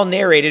 And all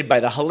narrated by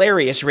the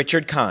hilarious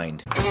Richard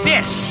Kind.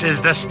 This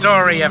is the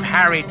story of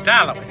Harry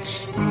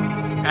Dalowitz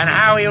and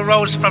how he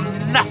rose from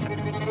nothing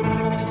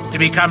to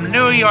become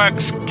New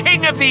York's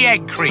King of the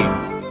Egg Cream.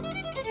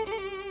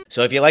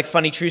 So if you like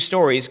funny true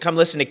stories, come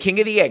listen to King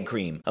of the Egg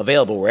Cream,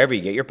 available wherever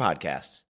you get your podcasts.